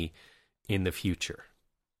teaching me in the future.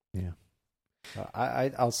 Yeah.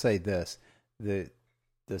 I'll say this. The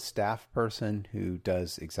staff person who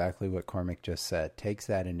does exactly what Cormac just said, takes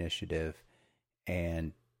that initiative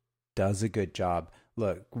and does a good job.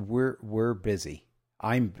 Look, we're busy.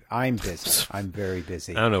 I'm busy. I'm very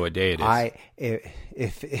busy. I don't know what day it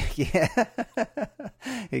is. Yeah,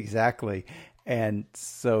 exactly. And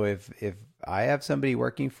so if I have somebody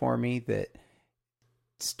working for me that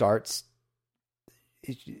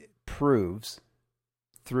proves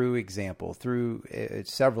through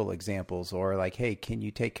several examples, or like, hey, can you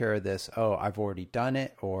take care of this? Oh, I've already done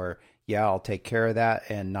it. Or yeah, I'll take care of that.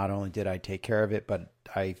 And not only did I take care of it, but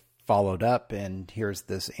I followed up, and here's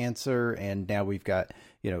this answer, and now we've got,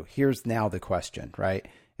 here's now the question, right?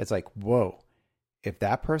 It's like, whoa, if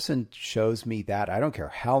that person shows me that, I don't care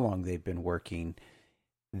how long they've been working,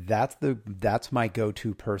 that's my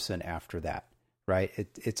go-to person after that, right?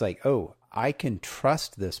 It's like, oh, I can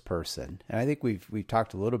trust this person. And I think we've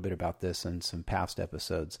talked a little bit about this in some past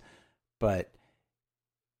episodes, but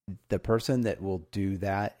the person that will do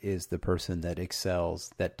that is the person that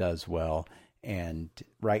excels, that does well. And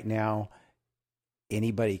right now,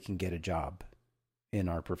 anybody can get a job in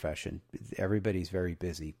our profession. Everybody's very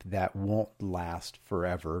busy. That won't last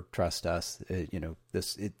forever. Trust us.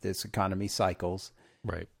 This economy cycles.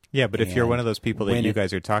 Right. Yeah, but if you're one of those people that you it-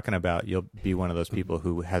 guys are talking about, you'll be one of those people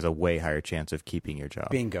who has a way higher chance of keeping your job.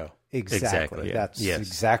 Bingo. Exactly. Yeah. That's Yes.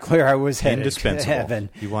 exactly where I was headed. Indispensable. Evan.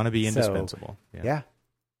 You want to be So, indispensable. Yeah.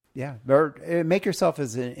 Or make yourself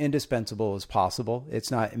as indispensable as possible.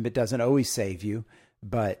 It doesn't always save you,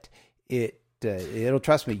 but it'll,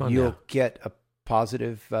 trust me, you'll get a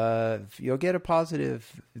positive, there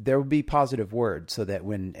will be positive words, so that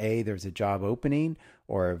when there's a job opening,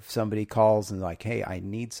 or if somebody calls and like, hey, I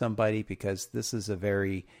need somebody, because this is a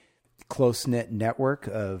very close-knit network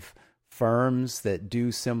of firms that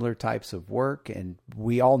do similar types of work, and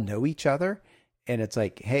we all know each other, and it's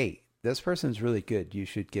like, hey, this person's really good, you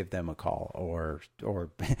should give them a call. Or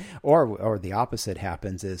the opposite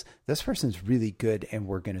happens, is this person's really good and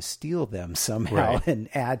we're going to steal them somehow, right,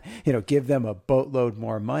 and give them a boatload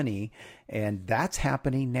more money. And that's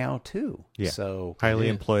happening now too. Yeah. So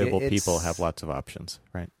Highly employable people have lots of options,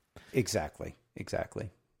 right? Exactly.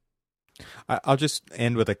 I'll just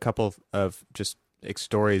end with a couple of just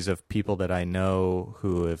stories of people that I know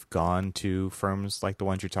who have gone to firms like the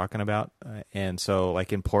ones you're talking about. And so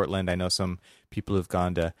like in Portland, I know some people who've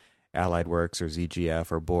gone to Allied Works or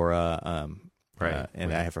ZGF or Bora. Right.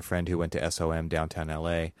 I have a friend who went to SOM downtown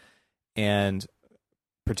LA. And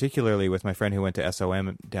particularly with my friend who went to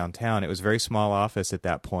SOM downtown, it was a very small office at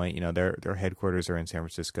that point. Their headquarters are in San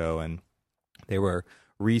Francisco, and they were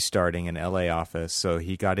restarting an LA office. So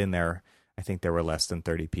he got in there. I think there were less than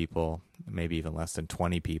 30 people, maybe even less than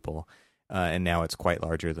 20 people. And now it's quite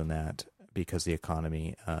larger than that because the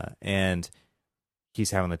economy. And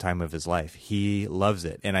he's having the time of his life. He loves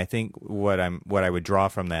it. And I think what I would draw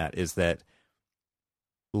from that is that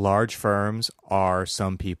large firms are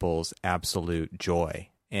some people's absolute joy.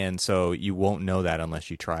 And so you won't know that unless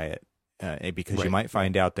you try it, because right, you might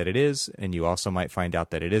find out that it is, and you also might find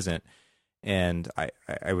out that it isn't. And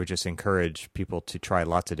I would just encourage people to try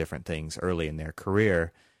lots of different things early in their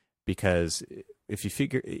career, because if you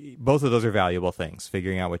figure, both of those are valuable things,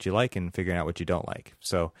 figuring out what you like and figuring out what you don't like.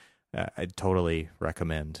 So I'd totally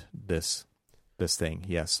recommend this thing.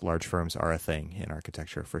 Yes, large firms are a thing in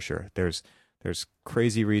architecture for sure. There's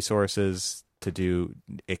crazy resources to do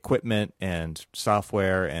equipment and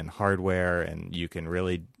software and hardware, and you can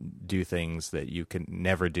really do things that you can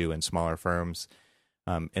never do in smaller firms.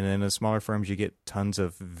 And then in smaller firms, you get tons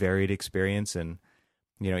of varied experience. And,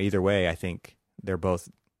 either way, I think they're both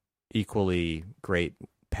equally great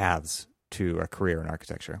paths to a career in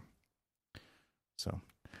architecture. So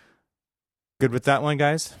good with that one,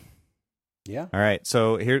 guys? Yeah. All right.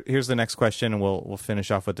 So here's the next question, and we'll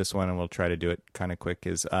finish off with this one, and we'll try to do it kind of quick.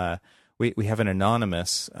 Is we have an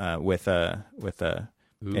anonymous with an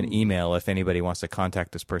email if anybody wants to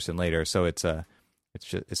contact this person later. So it's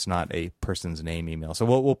not a person's name email. So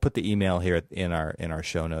we'll put the email here in our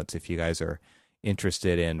show notes if you guys are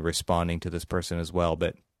interested in responding to this person as well.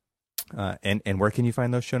 But and where can you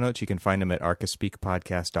find those show notes? You can find them at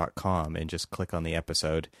archispeakpodcast.com, and just click on the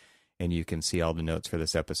episode, and you can see all the notes for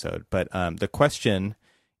this episode. But the question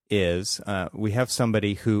is, we have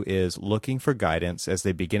somebody who is looking for guidance as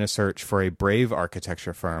they begin a search for a brave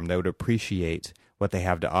architecture firm that would appreciate what they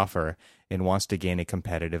have to offer and wants to gain a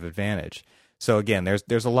competitive advantage. So again,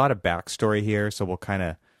 there's a lot of backstory here, so we'll kind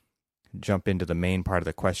of jump into the main part of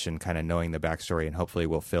the question, kind of knowing the backstory, and hopefully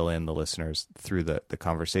we'll fill in the listeners through the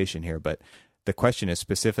conversation here. But the question is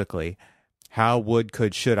specifically, how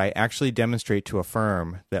should I actually demonstrate to a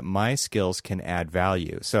firm that my skills can add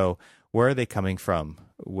value? So where are they coming from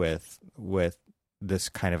with this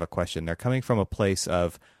kind of a question? They're coming from a place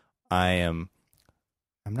of, I'm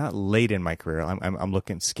not late in my career.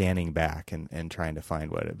 I'm scanning back and trying to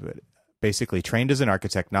find but basically trained as an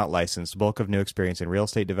architect, not licensed, bulk of new experience in real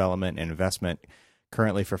estate development and investment,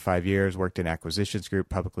 currently for 5 years, worked in acquisitions group,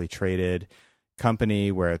 publicly traded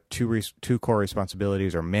company where two core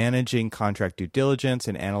responsibilities are managing contract due diligence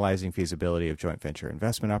and analyzing feasibility of joint venture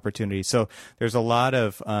investment opportunities. So there's a lot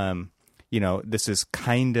of, this is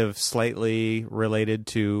kind of slightly related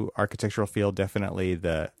to architectural field, definitely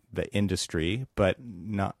the industry, but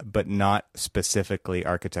not specifically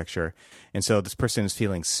architecture. And so this person is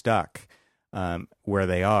feeling stuck where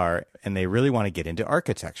they are, and they really want to get into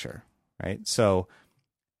architecture, right? So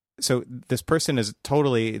So this person is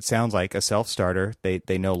totally, it sounds like, a self-starter.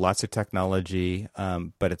 They know lots of technology,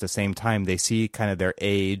 but at the same time, they see kind of their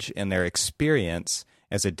age and their experience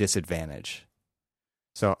as a disadvantage.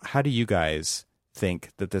 So how do you guys think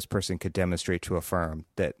that this person could demonstrate to a firm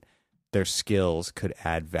that their skills could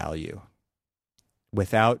add value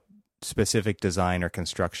without specific design or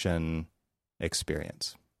construction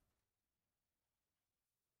experience?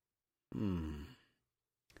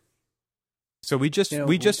 So we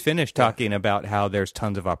just finished talking about how there's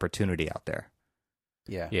tons of opportunity out there.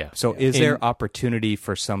 Yeah. So is there opportunity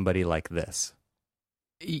for somebody like this?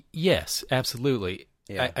 Yes, absolutely.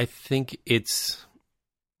 Yeah. I think it's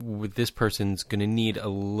with this person's going to need a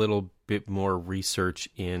little bit more research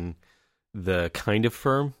in the kind of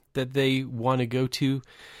firm that they want to go to,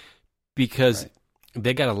 because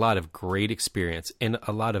they got a lot of great experience and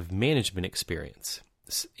a lot of management experience.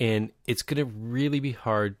 And it's going to really be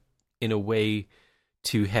hard in a way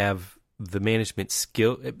to have the management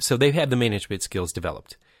skill. So they've had the management skills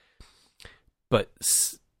developed, but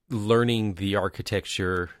learning the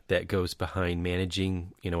architecture that goes behind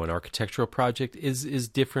managing, an architectural project is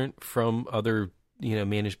different from other,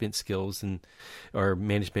 management skills and or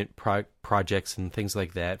management projects and things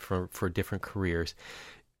like that for different careers,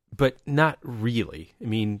 but not really. I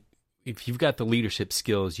mean, if you've got the leadership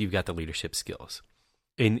skills, you've got the leadership skills,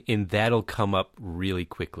 and that'll come up really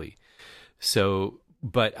quickly. So,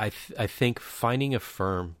 but I think finding a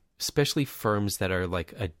firm, especially firms that are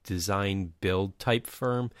like a design build type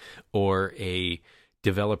firm or a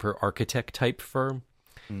developer architect type firm,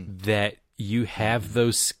 that you have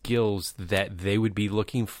those skills that they would be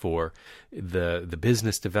looking for, the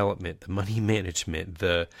business development, the money management,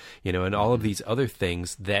 and all of these other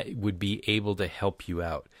things that would be able to help you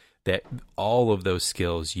out. That all of those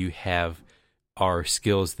skills you have are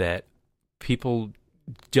skills that people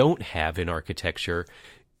don't have in architecture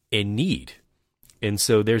and need. And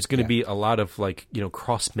so there's going to be a lot of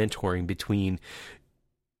cross mentoring between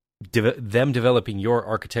them developing your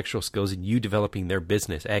architectural skills and you developing their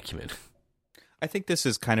business acumen. I think this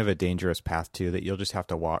is kind of a dangerous path too, that you'll just have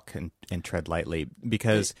to walk and tread lightly,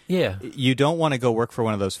 because you don't want to go work for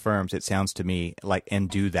one of those firms, it sounds to me, and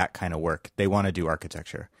do that kind of work. They want to do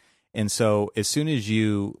architecture. And so as soon as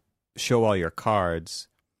you show all your cards,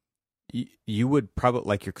 you would probably,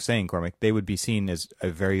 like you're saying, Cormac, they would be seen as a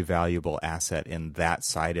very valuable asset in that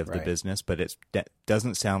side of the business, but it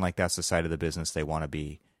doesn't sound like that's the side of the business they want to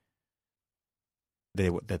be,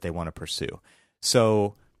 that they want to pursue.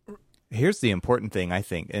 So here's the important thing, I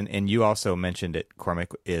think, and you also mentioned it,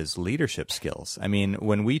 Cormac, is leadership skills. I mean,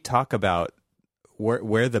 when we talk about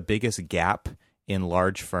where the biggest gap in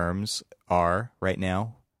large firms are right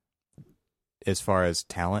now, as far as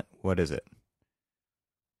talent, what is it?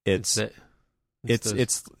 It's the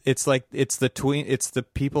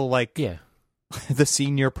people like the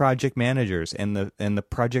senior project managers and the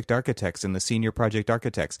project architects and the senior project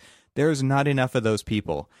architects. There's not enough of those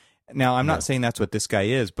people. Now, I'm not saying that's what this guy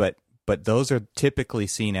is, but those are typically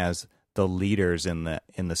seen as the leaders in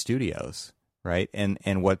the studios, right?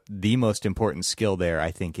 And what the most important skill there, I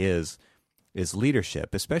think, is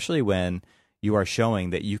leadership, especially when you are showing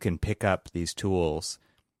that you can pick up these tools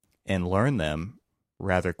and learn them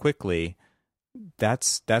rather quickly.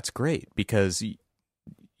 That's great, because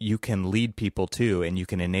you can lead people too, and you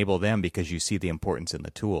can enable them because you see the importance in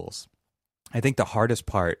the tools. I think the hardest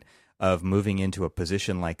part of moving into a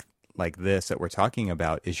position like this that we're talking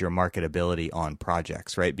about is your marketability on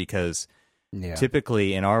projects, right? Because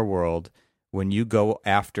typically in our world, when you go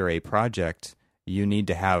after a project, you need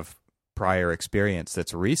to have prior experience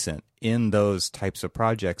that's recent in those types of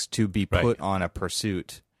projects to be put on a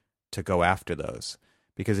pursuit to go after those.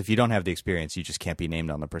 Because if you don't have the experience, you just can't be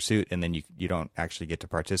named on the pursuit, and then you don't actually get to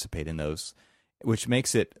participate in those, which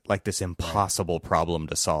makes it like this impossible problem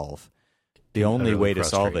to solve. The only way to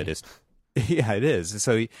solve it is, it is.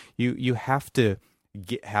 So you have to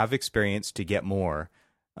have experience to get more,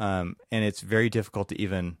 and it's very difficult to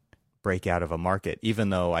even break out of a market, even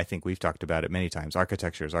though I think we've talked about it many times.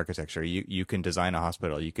 Architecture is architecture. You can design a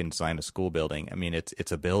hospital, you can design a school building. I mean,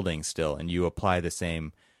 it's a building still, and you apply the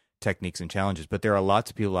same techniques and challenges. But there are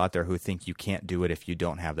lots of people out there who think you can't do it if you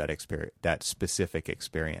don't have that experience, that specific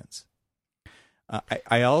experience.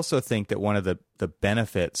 I also think that one of the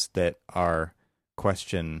benefits that our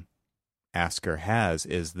question asker has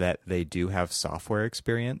is that they do have software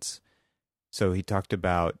experience. So he talked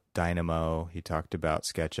about Dynamo, he talked about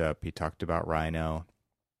SketchUp, he talked about Rhino.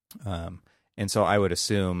 And so I would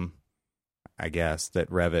assume, I guess,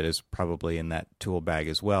 that Revit is probably in that tool bag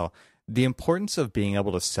as well. The importance of being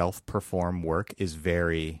able to self-perform work is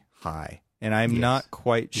very high. And I'm not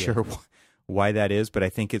quite sure why that is, but I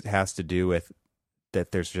think it has to do with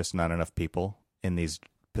that there's just not enough people in these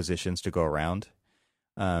positions to go around.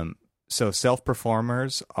 So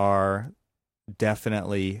self-performers are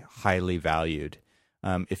definitely highly valued.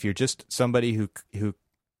 If you're just somebody who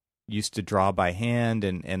used to draw by hand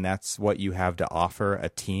and that's what you have to offer a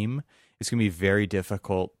team, it's going to be very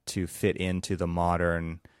difficult to fit into the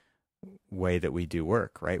modern way that we do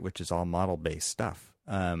work, right? Which is all model-based stuff.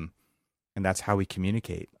 And that's how we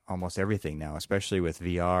communicate almost everything now, especially with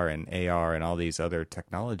VR and AR and all these other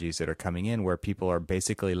technologies that are coming in where people are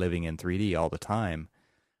basically living in 3D all the time.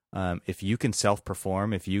 If you can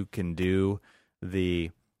self-perform, if you can do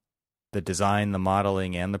the design, the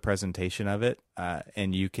modeling, and the presentation of it,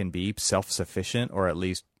 and you can be self-sufficient or at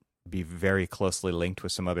least be very closely linked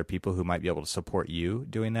with some other people who might be able to support you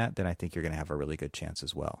doing that, then I think you're going to have a really good chance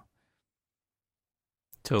as well.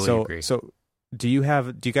 Totally agree. So do you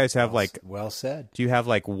guys have well said. Do you have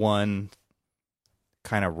like one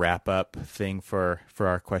kind of wrap up thing for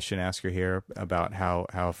our question asker here about how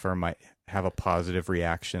a firm might have a positive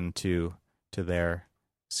reaction to their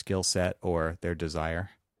skill set or their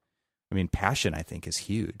desire? I mean, passion, I think, is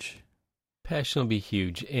huge. Passion will be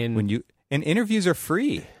huge. And interviews are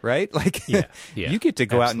free, right? Like, you get to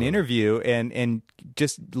go out and interview and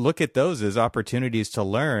just look at those as opportunities to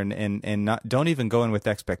learn and don't even go in with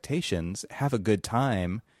expectations. Have a good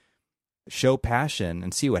time, show passion,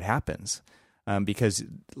 and see what happens. Because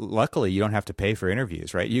luckily, you don't have to pay for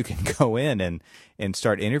interviews, right? You can go in and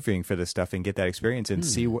start interviewing for this stuff and get that experience and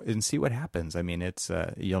see what happens. I mean, it's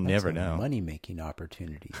you'll never know. Money making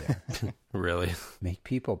opportunity there. Really, make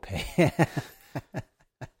people pay.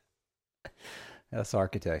 Us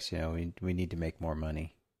architects, we need to make more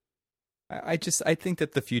money. I think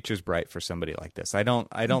that the future's bright for somebody like this. I don't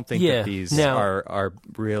think that these are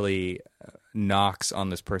really knocks on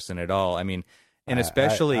this person at all. I mean, and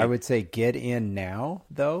especially I would say get in now,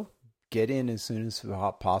 though. Get in as soon as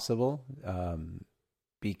possible,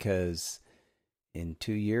 because in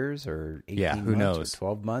 2 years or 18 who months knows? or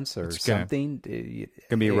 12 months or something, it's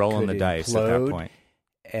gonna be rolling the dice at that point.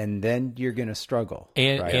 And then you're going to struggle.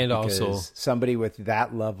 And because also somebody with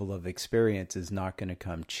that level of experience is not going to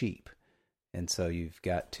come cheap. And so you've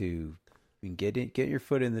got to get your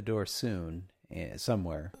foot in the door soon,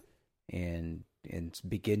 somewhere, and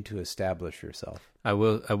begin to establish yourself. I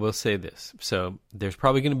will say this. So there's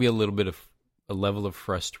probably going to be a little bit of a level of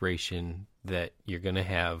frustration that you're going to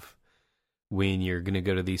have when you're going to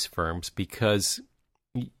go to these firms, because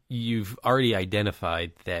you've already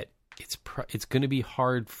identified that it's going to be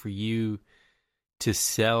hard for you to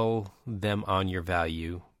sell them on your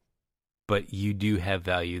value, but you do have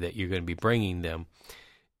value that you're going to be bringing them.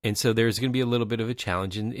 And so there's going to be a little bit of a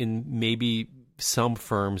challenge, and maybe some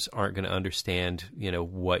firms aren't going to understand,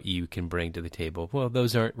 what you can bring to the table. Well,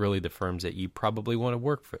 those aren't really the firms that you probably want to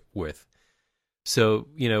work with. So,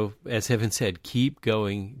 as Evan said, keep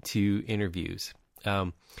going to interviews.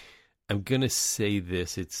 I'm going to say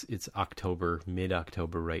this, it's October,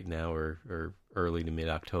 mid-October right now, or early to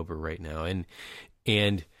mid-October right now.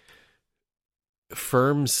 And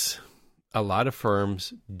firms, a lot of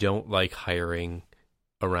firms don't like hiring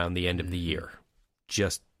around the end of the year.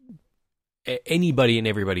 Just anybody and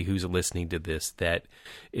everybody who's listening to this that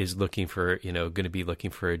is looking for, going to be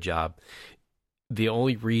looking for a job. The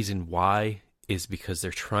only reason why is because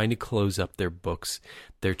they're trying to close up their books.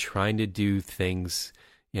 They're trying to do things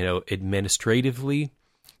administratively,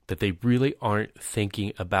 that they really aren't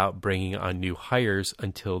thinking about bringing on new hires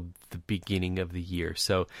until the beginning of the year.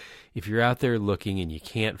 So if you're out there looking and you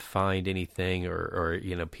can't find anything, or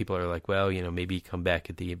people are like, well, maybe come back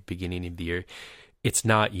at the beginning of the year, it's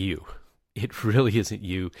not you. It really isn't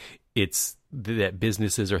you. It's that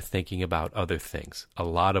businesses are thinking about other things, a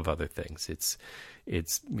lot of other things. It's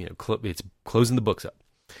it's closing the books up.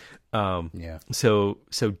 So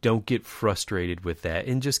don't get frustrated with that,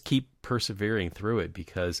 and just keep persevering through it,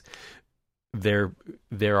 because there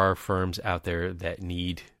are firms out there that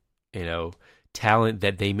need, talent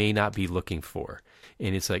that they may not be looking for.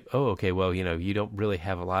 And it's like, oh, okay, well, you don't really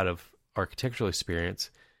have a lot of architectural experience,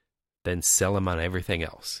 then sell them on everything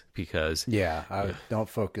else, because don't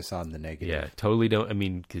focus on the negative. Yeah, totally don't. I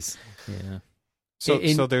mean, because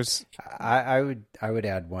So there's. I would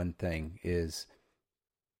add one thing is,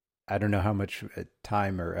 I don't know how much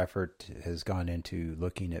time or effort has gone into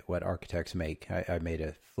looking at what architects make. I made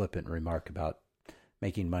a flippant remark about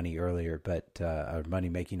making money earlier, but or money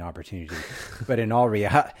making opportunity. But in all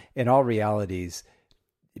realities,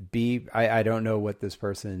 I don't know what this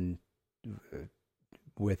person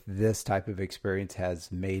with this type of experience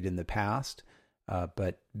has made in the past,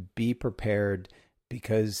 but be prepared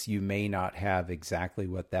because you may not have exactly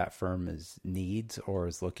what that firm needs or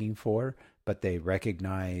is looking for, but they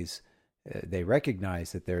recognize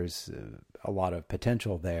that there's a lot of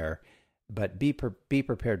potential there, but be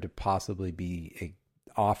prepared to possibly be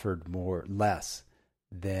offered less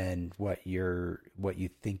than what you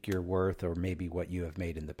think you're worth, or maybe what you have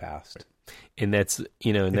made in the past. And that's,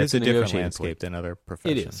 and that's a a different landscape than other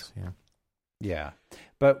professions. It is. Yeah.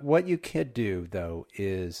 But what you could do though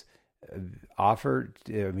is offer,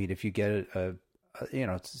 if you get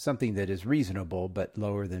something that is reasonable, but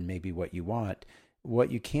lower than maybe what you want,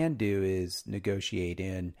 what you can do is negotiate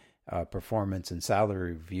in performance and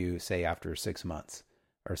salary review, say after 6 months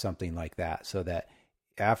or something like that, so that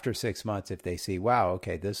after 6 months, if they see, wow,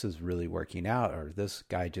 okay, this is really working out, or this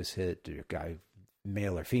guy just hit,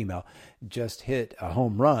 male or female, just hit a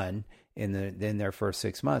home run in their first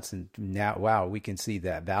 6 months, and now, wow, we can see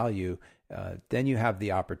that value, then you have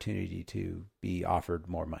the opportunity to be offered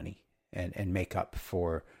more money and make up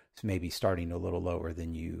for maybe starting a little lower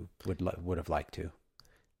than you would have liked to.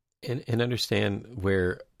 And understand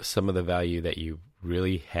where some of the value that you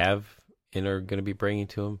really have and are going to be bringing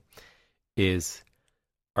to them is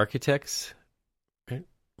architects.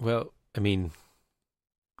 Well,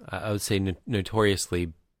 I would say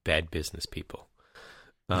notoriously bad business people.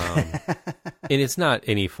 And it's not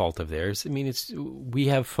any fault of theirs. We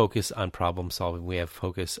have focus on problem solving. We have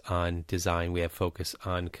focus on design. We have focus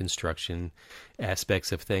on construction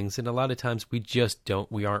aspects of things. And a lot of times we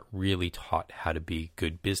aren't really taught how to be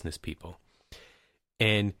good business people.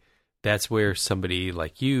 And that's where somebody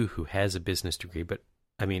like you, who has a business degree,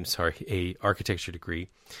 a architecture degree,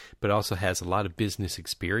 but also has a lot of business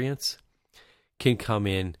experience, can come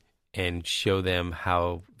in and show them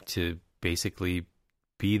how to basically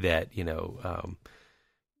be that,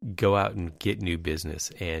 go out and get new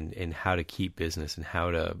business and how to keep business and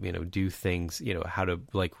how to, do things, how to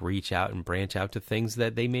reach out and branch out to things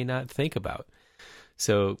that they may not think about.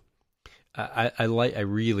 So I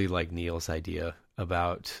really like Neil's idea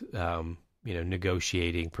about,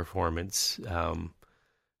 negotiating performance,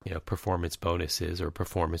 performance bonuses or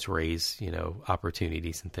performance raise,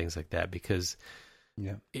 opportunities and things like that, because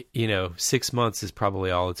 6 months is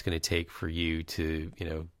probably all it's going to take for you to,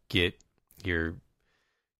 get your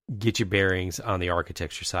bearings on the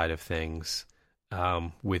architecture side of things,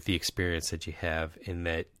 with the experience that you have, and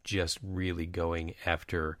that just really going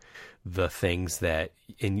after the things that,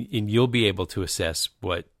 and you'll be able to assess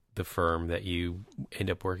what the firm that you end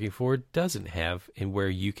up working for doesn't have, and where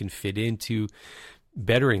you can fit into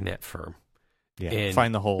bettering that firm. Yeah, and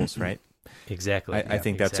find the holes, right? Exactly. I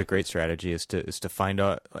think that's a great strategy, is to find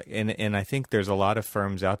out, and I think there's a lot of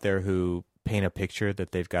firms out there who paint a picture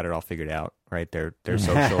that they've got it all figured out, right? Their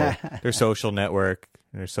social network,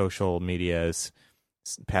 their social media is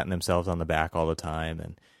patting themselves on the back all the time,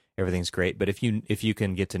 and everything's great. But if you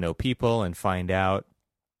can get to know people and find out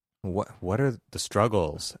what are the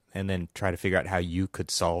struggles, and then try to figure out how you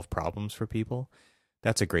could solve problems for people,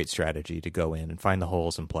 that's a great strategy to go in and find the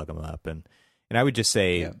holes and plug them up. And I would just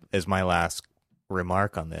say, as my last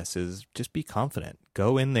remark on this, is just be confident.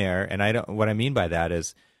 Go in there, and what I mean by that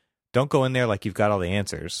is, don't go in there like you've got all the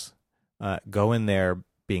answers. Go in there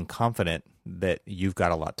being confident that you've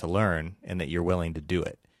got a lot to learn and that you're willing to do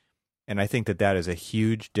it. And I think that is a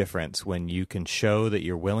huge difference when you can show that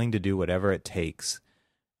you're willing to do whatever it takes,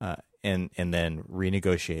 and then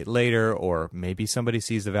renegotiate later, or maybe somebody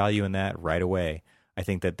sees the value in that right away. I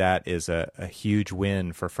think that is a huge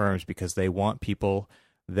win for firms, because they want people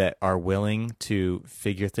that are willing to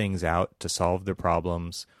figure things out, to solve their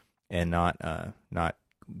problems, and not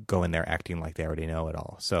go in there acting like they already know it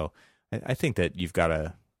all. So I think that you've got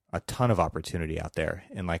a ton of opportunity out there.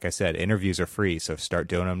 And like I said, interviews are free, so start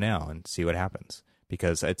doing them now and see what happens.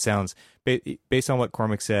 Because it sounds, based on what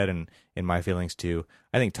Cormac said and in my feelings too,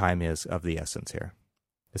 I think time is of the essence here.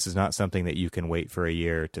 This is not something that you can wait for a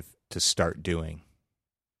year to start doing.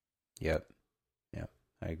 Yep,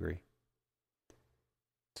 I agree.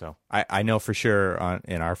 So I know for sure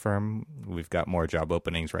in our firm, we've got more job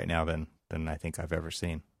openings right now than I think I've ever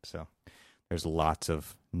seen. So there's lots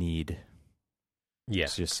of need. Yeah.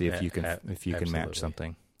 So just see if you can match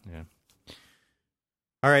something. Yeah.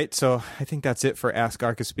 All right. So I think that's it for Ask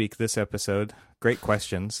ArchiSpeak this episode. Great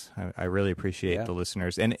questions. I really appreciate the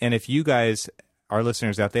listeners. And if you guys, our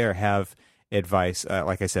listeners out there, have advice,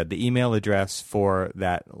 like I said, the email address for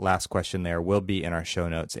that last question there will be in our show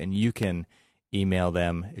notes, and you can email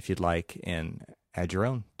them if you'd like and add your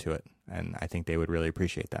own to it. And I think they would really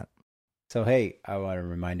appreciate that. So, hey, I want to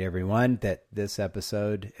remind everyone that this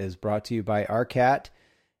episode is brought to you by ARCAT,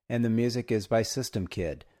 and the music is by System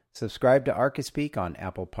Kid. Subscribe to ArchiSpeak on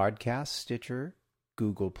Apple Podcasts, Stitcher,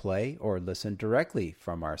 Google Play, or listen directly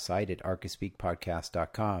from our site at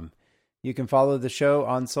archispeakpodcast.com. You can follow the show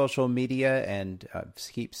on social media and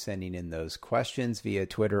keep sending in those questions via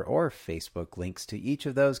Twitter or Facebook. Links to each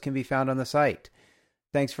of those can be found on the site.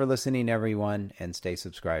 Thanks for listening, everyone, and stay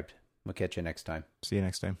subscribed. We'll catch you next time. See you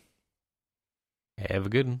next time. Have a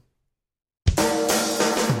good one.